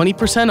can get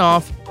 20%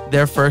 off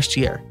their first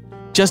year.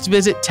 Just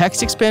visit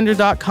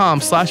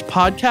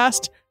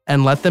textexpander.com/podcast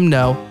and let them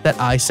know that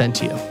I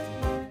sent you.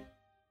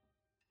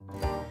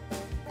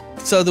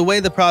 So the way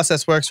the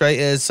process works, right,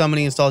 is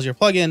somebody installs your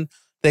plugin,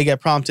 they get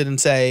prompted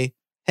and say,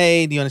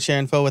 hey, do you want to share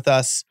info with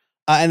us?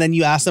 And then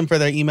you ask them for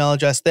their email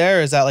address there.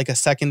 Or is that like a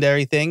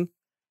secondary thing?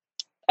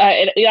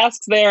 It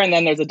asks there, and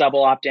then there's a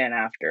double opt-in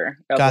after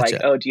of Gotcha.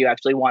 Like, oh, do you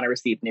actually want to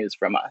receive news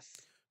from us?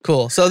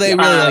 Cool. So they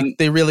really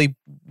they really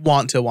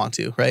want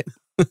to, right?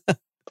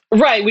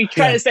 Right. We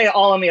try to stay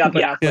all on the up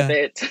and up with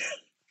it.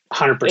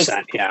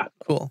 100%. Yeah.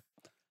 Cool.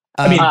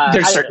 I mean,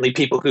 there's certainly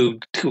people who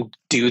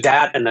do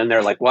that, and then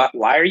they're like, "What?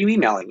 Why are you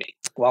emailing me?"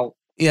 Well,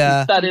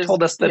 yeah, you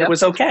told us that it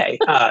was okay.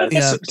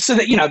 So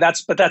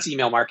that that's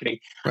email marketing.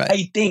 Right.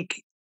 I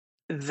think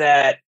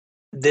that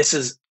this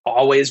has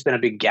always been a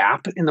big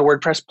gap in the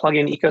WordPress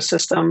plugin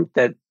ecosystem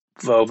that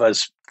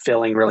Vova's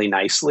filling really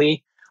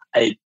nicely.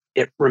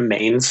 It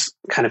remains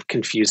kind of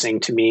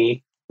confusing to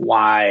me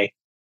why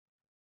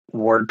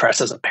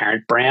WordPress as a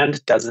parent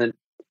brand doesn't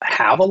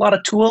have a lot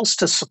of tools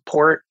to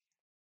support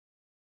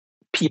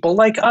people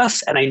like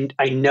us. And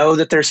I know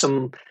that there's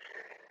some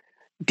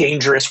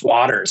dangerous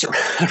waters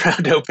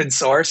around open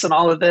source and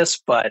all of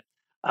this, but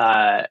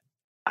I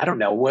don't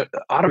know. What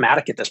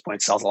Automattic at this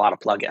point sells a lot of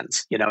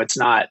plugins.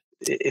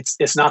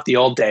 It's not the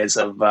old days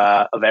of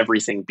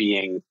everything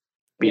being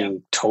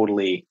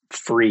totally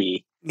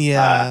free.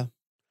 Yeah.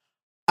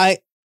 I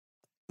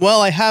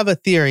have a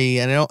theory,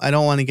 and I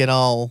don't want to get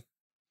all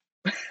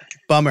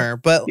bummer,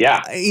 but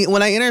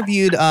when I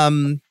interviewed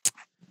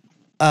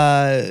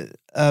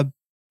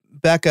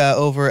Becca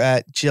over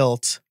at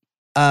Jilt,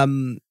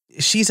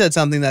 she said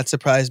something that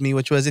surprised me,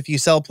 which was if you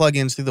sell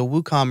plugins through the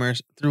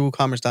WooCommerce, through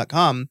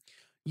WooCommerce.com,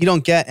 you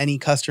don't get any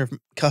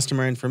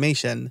customer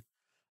information.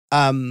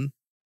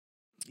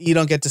 You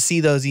don't get to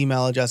see those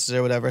email addresses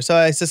or whatever. So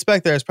I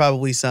suspect there's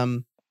probably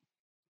some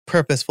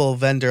purposeful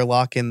vendor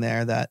lock-in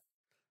there that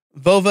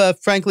Vova,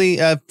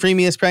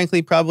 Freemius,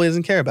 frankly, probably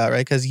doesn't care about,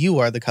 right? Because you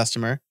are the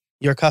customer.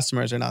 Your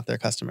customers are not their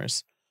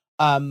customers.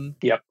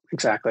 Yep,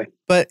 exactly.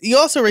 But you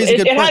also raise a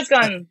good point. It has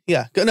gone.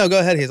 Yeah. Go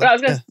ahead, Hazel. I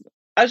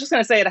was just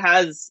going to say it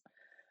has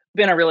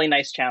been a really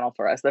nice channel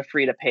for us, the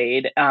free to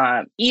paid.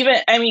 And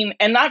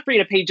not free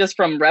to pay just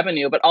from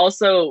revenue, but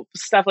also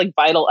stuff like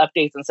vital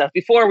updates and stuff.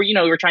 Before, we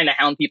were trying to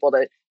hound people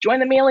to join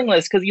the mailing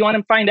list because you want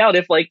to find out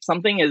if like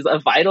something is a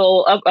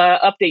vital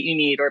update you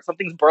need or if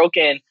something's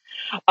broken.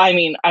 I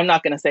mean, I'm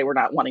not going to say we're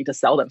not wanting to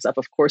sell them stuff.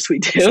 Of course we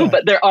do, sure.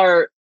 But there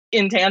are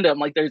in tandem,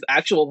 like there's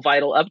actual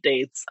vital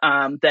updates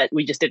that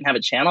we just didn't have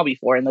a channel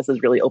before. And this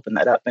has really opened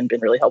that up and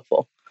been really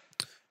helpful.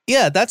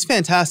 Yeah, that's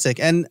fantastic.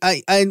 And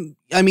I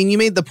mean, you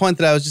made the point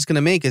that I was just going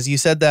to make is you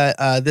said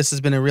that this has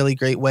been a really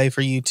great way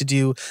for you to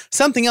do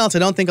something else I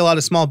don't think a lot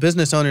of small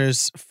business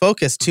owners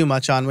focus too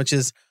much on, which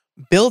is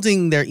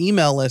building their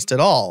email list at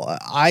all.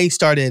 I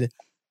started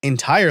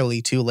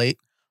entirely too late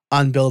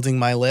on building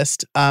my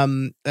list,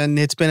 and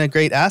it's been a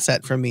great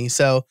asset for me.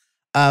 So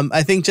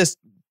I think just,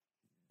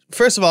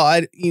 first of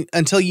all,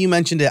 until you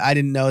mentioned it, I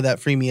didn't know that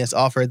Freemius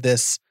offered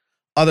this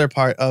other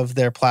part of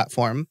their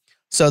platform.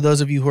 So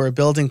those of you who are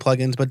building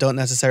plugins but don't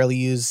necessarily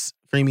use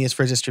Freemius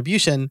for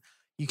distribution,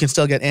 you can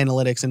still get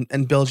analytics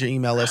and build your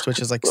email list, which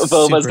is like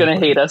Boba's going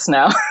to hate us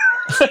now.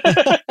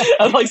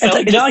 I'm like,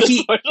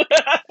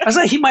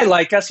 he might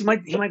like us. He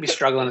might be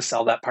struggling to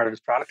sell that part of his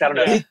product. I don't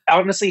know. Yeah.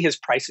 Honestly, his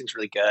pricing's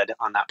really good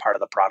on that part of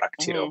the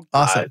product too.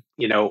 Awesome.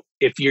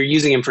 If you're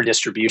using him for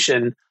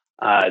distribution,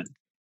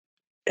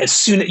 as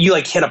soon as you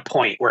hit a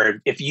point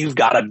where if you've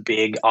got a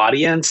big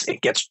audience,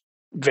 it gets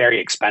very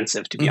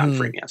expensive to be on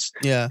Freemius.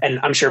 Yeah. And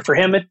I'm sure for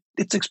him,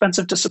 it's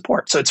expensive to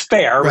support. So it's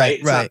fair,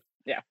 right? Right.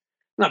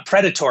 Not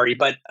predatory,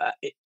 but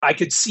I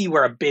could see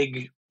where a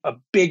bigger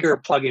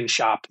plugin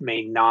shop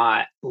may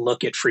not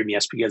look at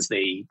Freemius because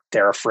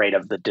they're afraid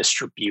of the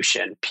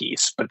distribution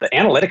piece. But the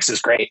analytics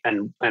is great,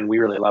 and we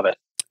really love it.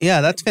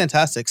 Yeah, that's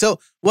fantastic. So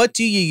what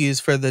do you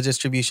use for the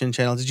distribution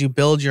channel? Did you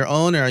build your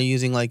own, or are you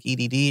using like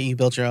EDD? You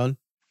built your own?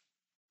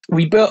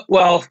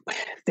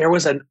 There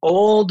was an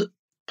old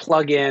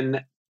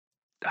plugin,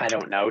 I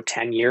don't know,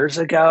 10 years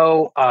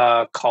ago,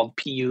 called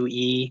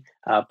PUE,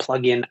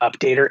 Plugin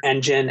Updater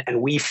Engine.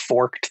 And we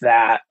forked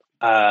that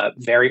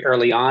very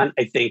early on.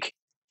 I think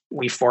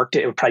we forked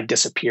it. It probably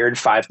disappeared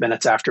 5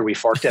 minutes after we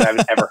forked it. I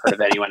haven't ever heard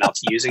of anyone else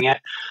using it.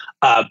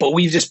 But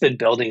we've just been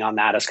building on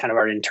that as kind of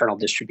our internal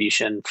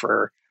distribution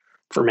for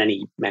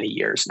many, many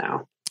years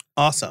now.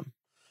 Awesome.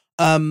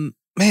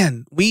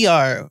 Man,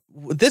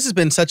 this has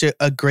been such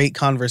a great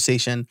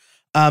conversation.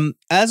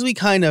 As we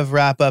kind of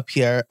wrap up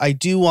here, I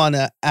do want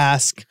to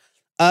ask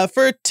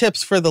for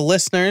tips for the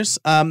listeners.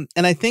 And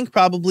I think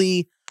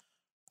probably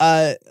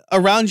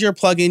around your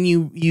plugin,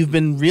 you've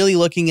been really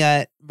looking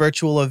at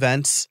virtual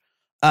events.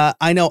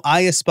 I know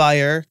I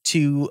aspire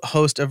to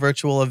host a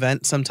virtual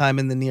event sometime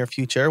in the near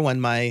future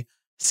when my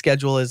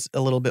schedule is a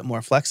little bit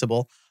more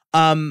flexible.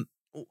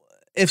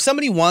 If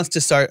somebody wants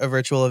to start a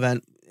virtual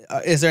event,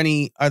 are there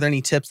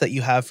any tips that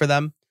you have for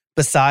them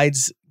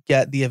besides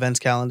get the events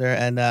calendar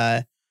and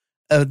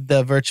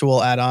the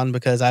virtual add-on?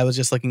 Because I was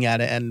just looking at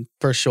it, and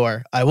for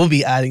sure I will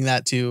be adding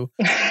that to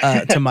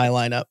my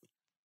lineup.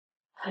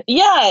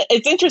 Yeah,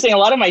 it's interesting. A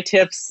lot of my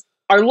tips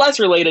are less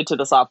related to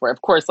the software.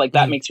 Of course, like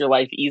that makes your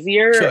life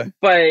easier. Sure.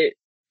 But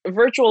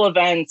virtual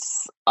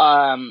events,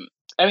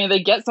 they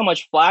get so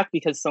much flack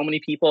because so many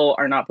people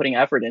are not putting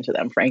effort into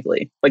them,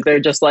 frankly. Like they're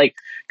just like,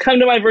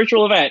 come to my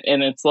virtual event.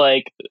 And it's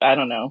like, I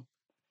don't know.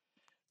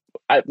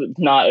 I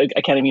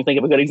can't even think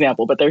of a good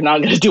example, but they're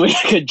not doing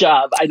a good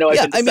job. I know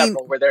I've been to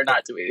several where they're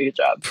not doing a good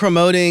job.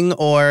 Promoting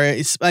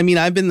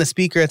I've been the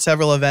speaker at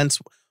several events.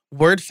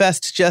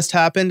 WordFest just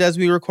happened as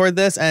we record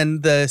this,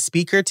 and the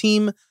speaker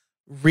team,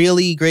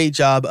 really great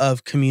job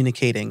of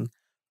communicating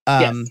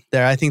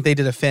there. I think they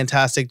did a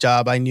fantastic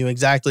job. I knew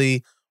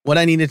exactly what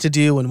I needed to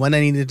do and when I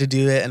needed to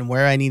do it and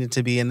where I needed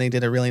to be, and they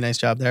did a really nice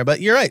job there.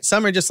 But you're right.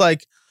 Some are just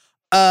like,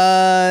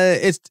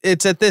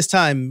 it's at this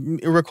time,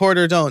 record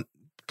or don't.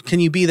 Can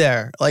you be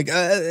there? Like,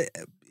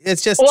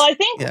 it's just. Well, I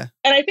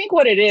think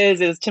what it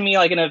is to me,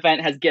 like an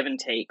event has give and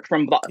take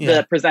from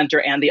the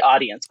presenter and the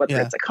audience, whether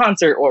it's a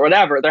concert or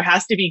whatever. There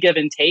has to be give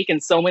and take,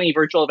 and so many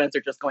virtual events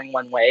are just going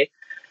one way.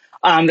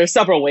 There's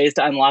several ways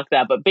to unlock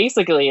that, but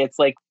basically, it's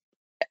like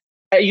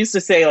I used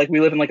to say, like we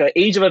live in like an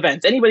age of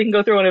events. Anybody can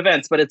go through an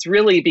event, but it's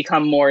really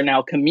become more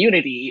now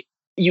community.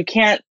 You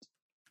can't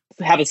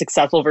have a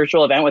successful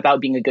virtual event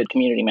without being a good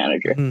community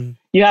manager. Mm-hmm.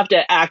 You have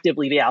to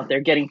actively be out there,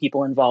 getting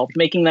people involved,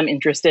 making them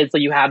interested, so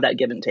you have that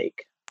give and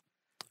take.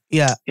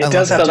 Yeah, it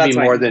does have to be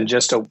more than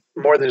just a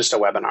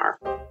webinar.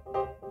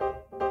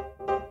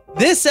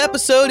 This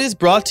episode is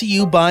brought to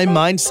you by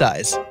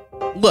MindSize.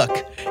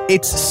 Look,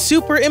 it's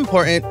super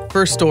important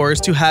for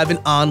stores to have an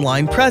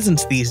online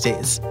presence these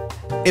days.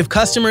 If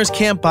customers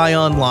can't buy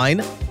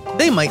online,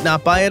 they might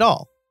not buy at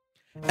all.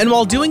 And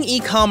while doing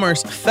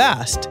e-commerce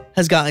fast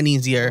has gotten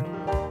easier,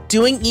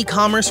 doing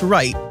e-commerce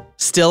right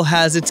still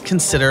has its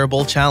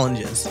considerable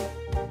challenges.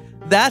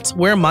 That's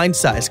where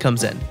MindSize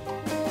comes in.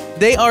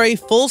 They are a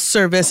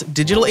full-service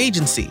digital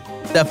agency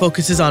that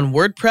focuses on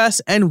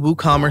WordPress and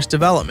WooCommerce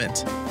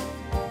development.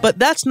 But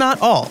that's not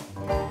all.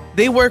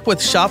 They work with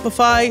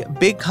Shopify,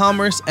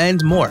 BigCommerce,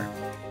 and more.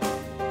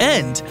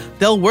 And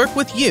they'll work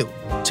with you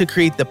to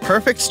create the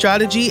perfect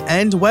strategy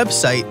and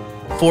website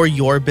for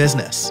your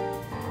business.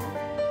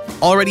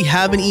 Already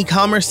have an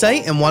e-commerce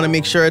site and want to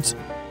make sure it's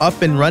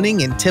up and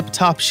running in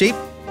tip-top shape?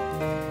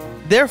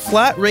 Their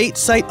flat rate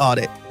site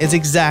audit is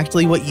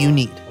exactly what you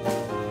need.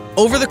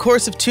 Over the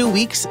course of 2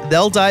 weeks,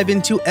 they'll dive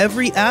into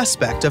every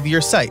aspect of your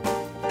site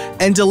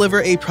and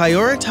deliver a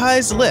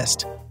prioritized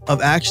list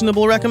of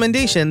actionable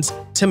recommendations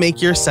to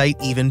make your site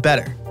even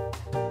better.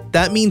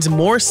 That means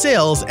more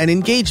sales and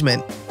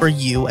engagement for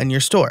you and your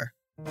store.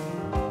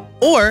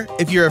 Or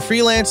if you're a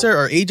freelancer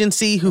or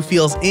agency who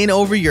feels in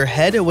over your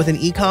head with an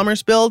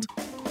e-commerce build,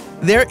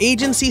 their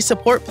agency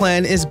support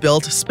plan is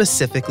built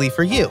specifically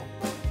for you.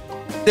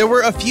 There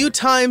were a few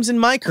times in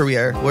my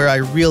career where I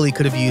really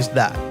could have used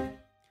that.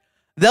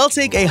 They'll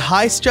take a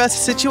high-stress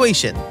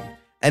situation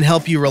and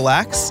help you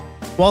relax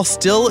while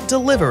still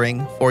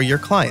delivering for your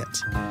client.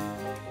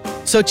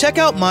 So check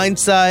out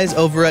MindSize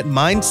over at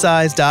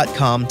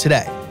mindsize.com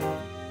today.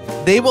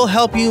 They will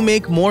help you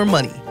make more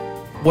money,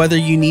 whether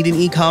you need an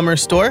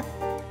e-commerce store,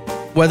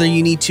 whether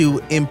you need to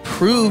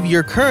improve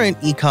your current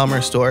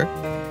e-commerce store,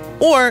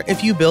 or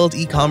if you build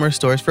e-commerce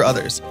stores for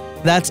others.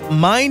 That's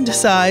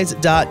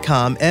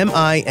mindsize.com,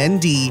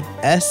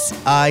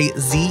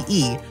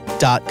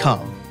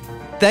 MindSize.com.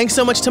 Thanks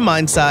so much to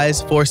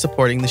MindSize for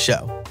supporting the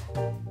show.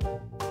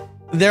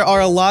 There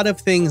are a lot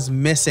of things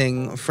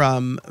missing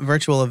from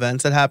virtual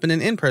events that happen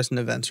in in-person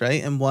events,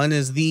 right? And one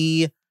is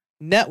the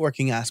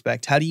networking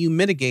aspect. How do you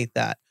mitigate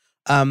that?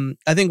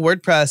 I think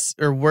WordPress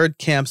or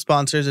WordCamp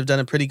sponsors have done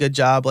a pretty good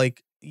job.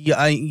 Like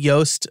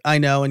Yoast, I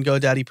know, and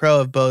GoDaddy Pro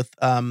have both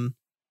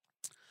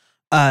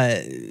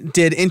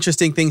did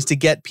interesting things to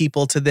get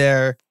people to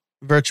their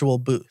virtual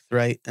booth,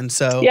 right? And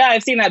so yeah,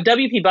 I've seen that.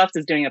 WP Bucks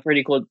is done a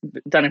pretty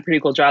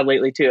cool job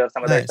lately too of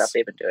some of their stuff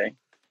they've been doing.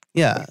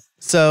 Yeah.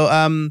 So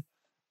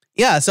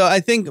so I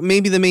think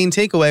maybe the main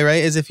takeaway,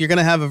 right, is if you're going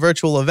to have a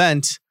virtual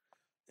event,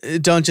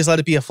 don't just let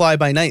it be a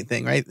fly-by-night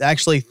thing, right?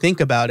 Actually think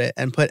about it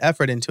and put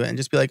effort into it and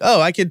just be like,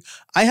 oh,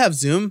 I have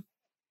Zoom.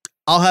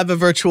 I'll have a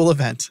virtual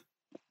event.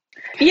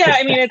 Yeah,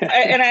 I mean,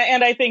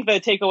 I think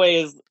the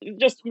takeaway is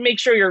just make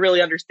sure you're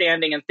really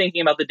understanding and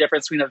thinking about the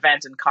difference between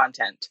event and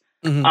content.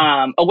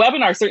 Mm-hmm. A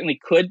webinar certainly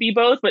could be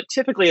both, but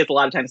typically it's a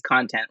lot of times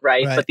content,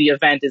 right? But the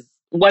event is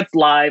what's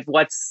live,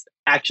 what's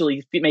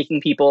actually making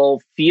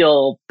people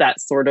feel that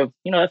sort of,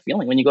 that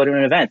feeling when you go to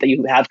an event that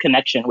you have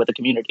connection with the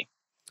community.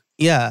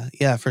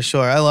 Yeah, for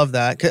sure. I love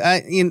that.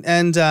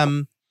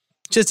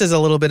 Just as a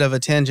little bit of a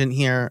tangent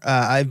here,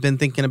 I've been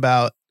thinking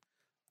about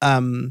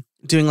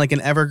doing like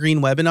an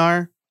evergreen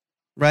webinar,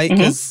 right?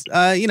 Because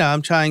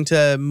I'm trying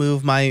to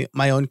move my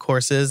own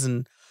courses,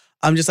 and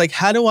I'm just like,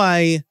 how do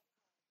I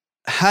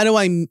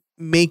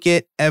make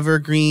it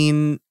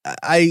evergreen?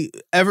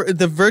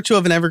 The virtue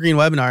of an evergreen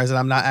webinar is that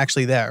I'm not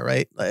actually there,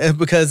 right?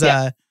 Because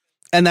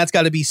and that's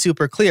got to be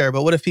super clear.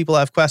 But what if people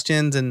have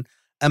questions, and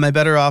am I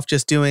better off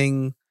just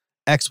doing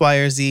X, Y,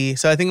 or Z?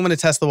 So I think I'm going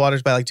to test the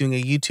waters by like doing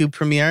a YouTube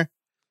premiere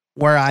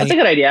where that's a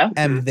good idea.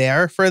 am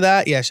there for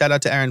that. Yeah, shout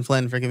out to Aaron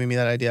Flynn for giving me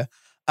that idea.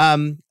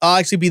 I'll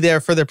actually be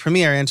there for the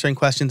premiere answering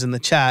questions in the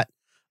chat.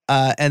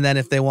 And then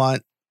if they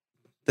want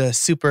the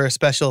super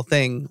special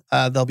thing,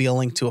 there'll be a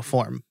link to a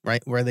form,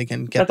 right, where they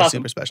can get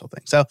super special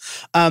thing. So,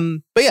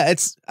 but yeah,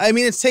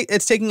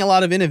 it's taking a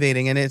lot of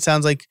innovating, and it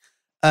sounds like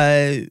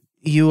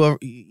you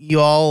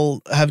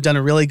all have done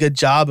a really good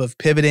job of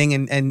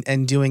pivoting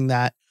and doing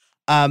that,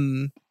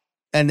 and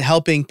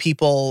helping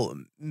people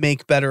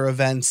make better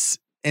events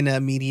in a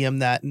medium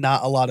that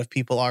not a lot of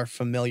people are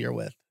familiar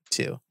with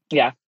too.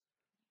 Yeah.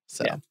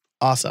 So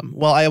awesome.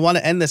 Well, I want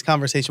to end this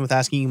conversation with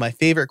asking you my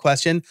favorite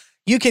question.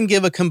 You can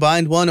give a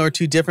combined one or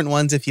two different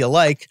ones if you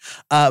like,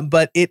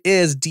 but it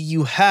is, do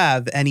you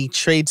have any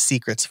trade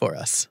secrets for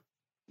us?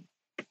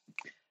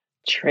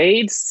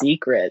 Trade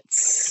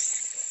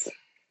secrets.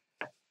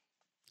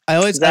 I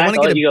want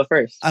to let you go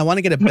first. I want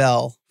to get a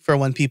bell for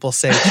when people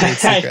say trade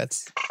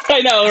secrets.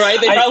 I know,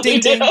 right? They probably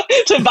do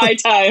to buy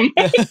time.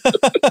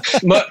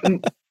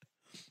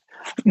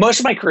 Most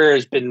of my career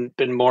has been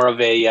more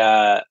of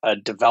a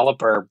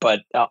developer,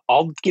 but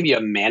I'll give you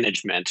a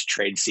management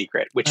trade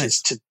secret, which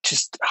is to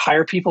just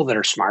hire people that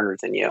are smarter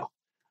than you.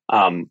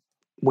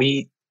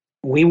 We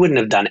wouldn't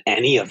have done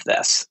any of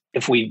this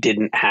if we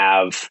didn't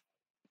have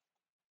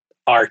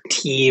our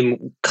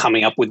team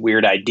coming up with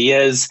weird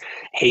ideas,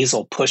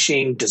 Hazel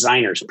pushing,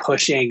 designers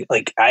pushing.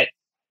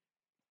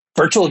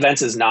 Virtual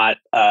events is not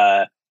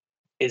the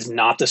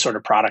sort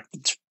of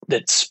product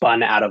that's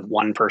spun out of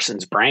one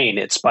person's brain.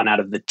 It's spun out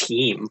of the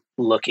team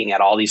looking at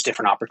all these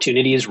different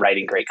opportunities,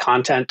 writing great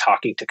content,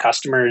 talking to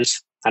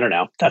customers. I don't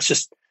know.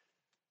 It's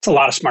a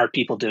lot of smart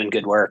people doing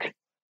good work.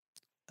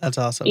 That's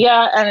awesome.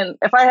 Yeah. And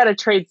if I had a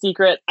trade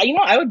secret,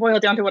 I would boil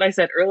it down to what I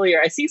said earlier.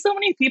 I see so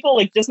many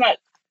people just not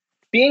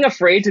being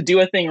afraid to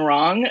do a thing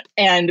wrong.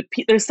 And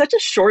there's such a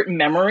short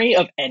memory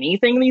of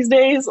anything these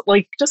days.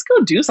 Just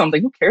go do something.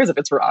 Who cares if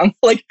it's wrong?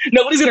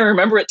 Nobody's going to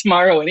remember it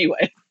tomorrow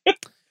anyway.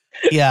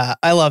 Yeah,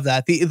 I love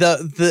that.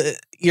 The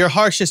your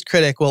harshest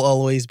critic will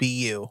always be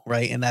you,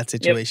 right, in that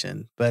situation.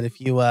 Yep. But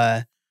if you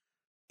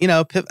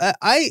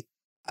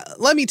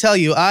let me tell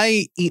you,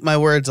 I eat my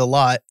words a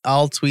lot.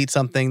 I'll tweet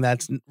something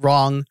that's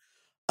wrong,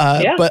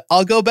 but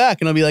I'll go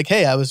back and I'll be like,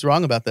 hey, I was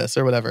wrong about this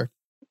or whatever.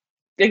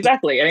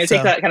 Exactly. And it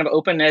takes that kind of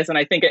openness, and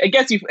I think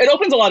it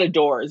opens a lot of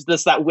doors,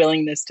 that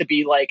willingness to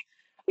be like,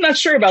 I'm not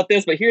sure about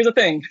this, but here's the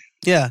thing.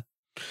 Yeah,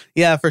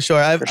 for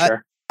sure.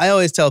 I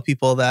always tell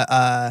people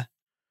that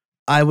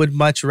I would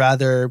much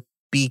rather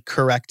be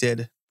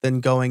corrected than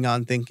going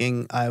on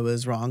thinking I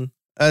was wrong,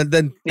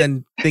 than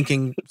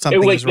thinking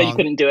something was wrong. That you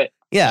couldn't do it.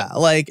 Yeah,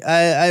 like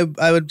I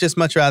would just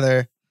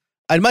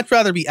I'd much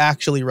rather be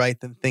actually right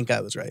than think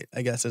I was right,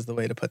 I guess is the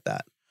way to put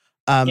that.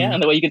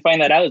 And the way you can find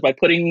that out is by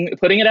putting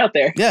it out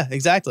there. Yeah,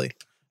 exactly.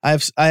 I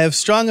have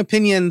strong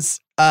opinions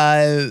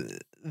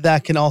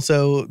that can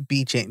also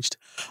be changed.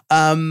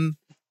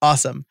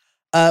 Awesome.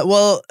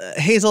 Well,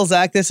 Hazel,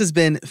 Zach, this has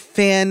been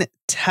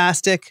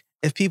fantastic.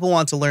 If people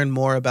want to learn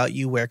more about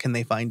you, where can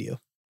they find you?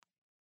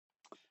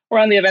 We're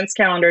on the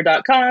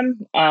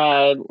eventscalendar.com.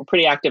 We're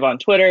pretty active on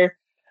Twitter,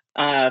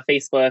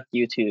 Facebook,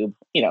 YouTube,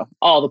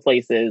 all the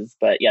places.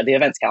 But yeah, the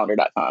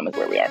eventscalendar.com is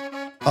where we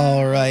are.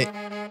 All right.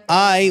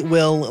 I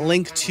will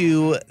link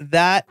to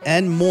that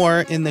and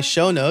more in the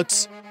show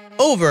notes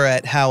over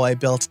at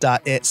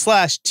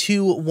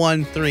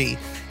howibuilt.it/213.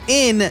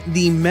 In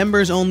the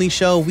members only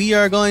show, we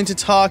are going to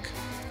talk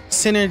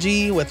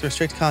synergy with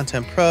Restrict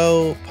Content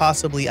Pro,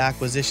 possibly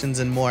acquisitions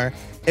and more.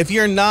 If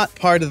you're not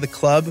part of the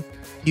club,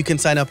 you can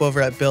sign up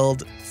over at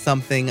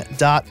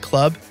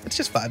buildsomething.club. It's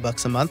just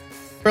 $5 a month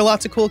for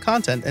lots of cool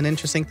content and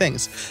interesting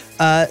things.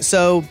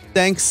 So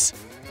thanks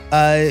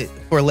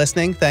for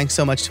listening. Thanks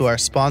so much to our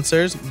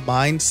sponsors,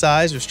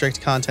 MindSize,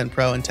 Restrict Content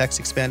Pro, and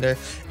TextExpander.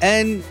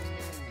 And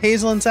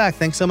Hazel and Zach,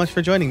 thanks so much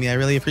for joining me. I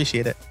really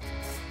appreciate it.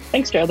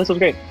 Thanks, Joe. This was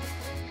great.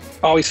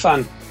 Always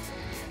fun.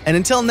 And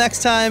until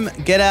next time,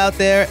 get out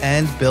there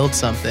and build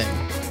something.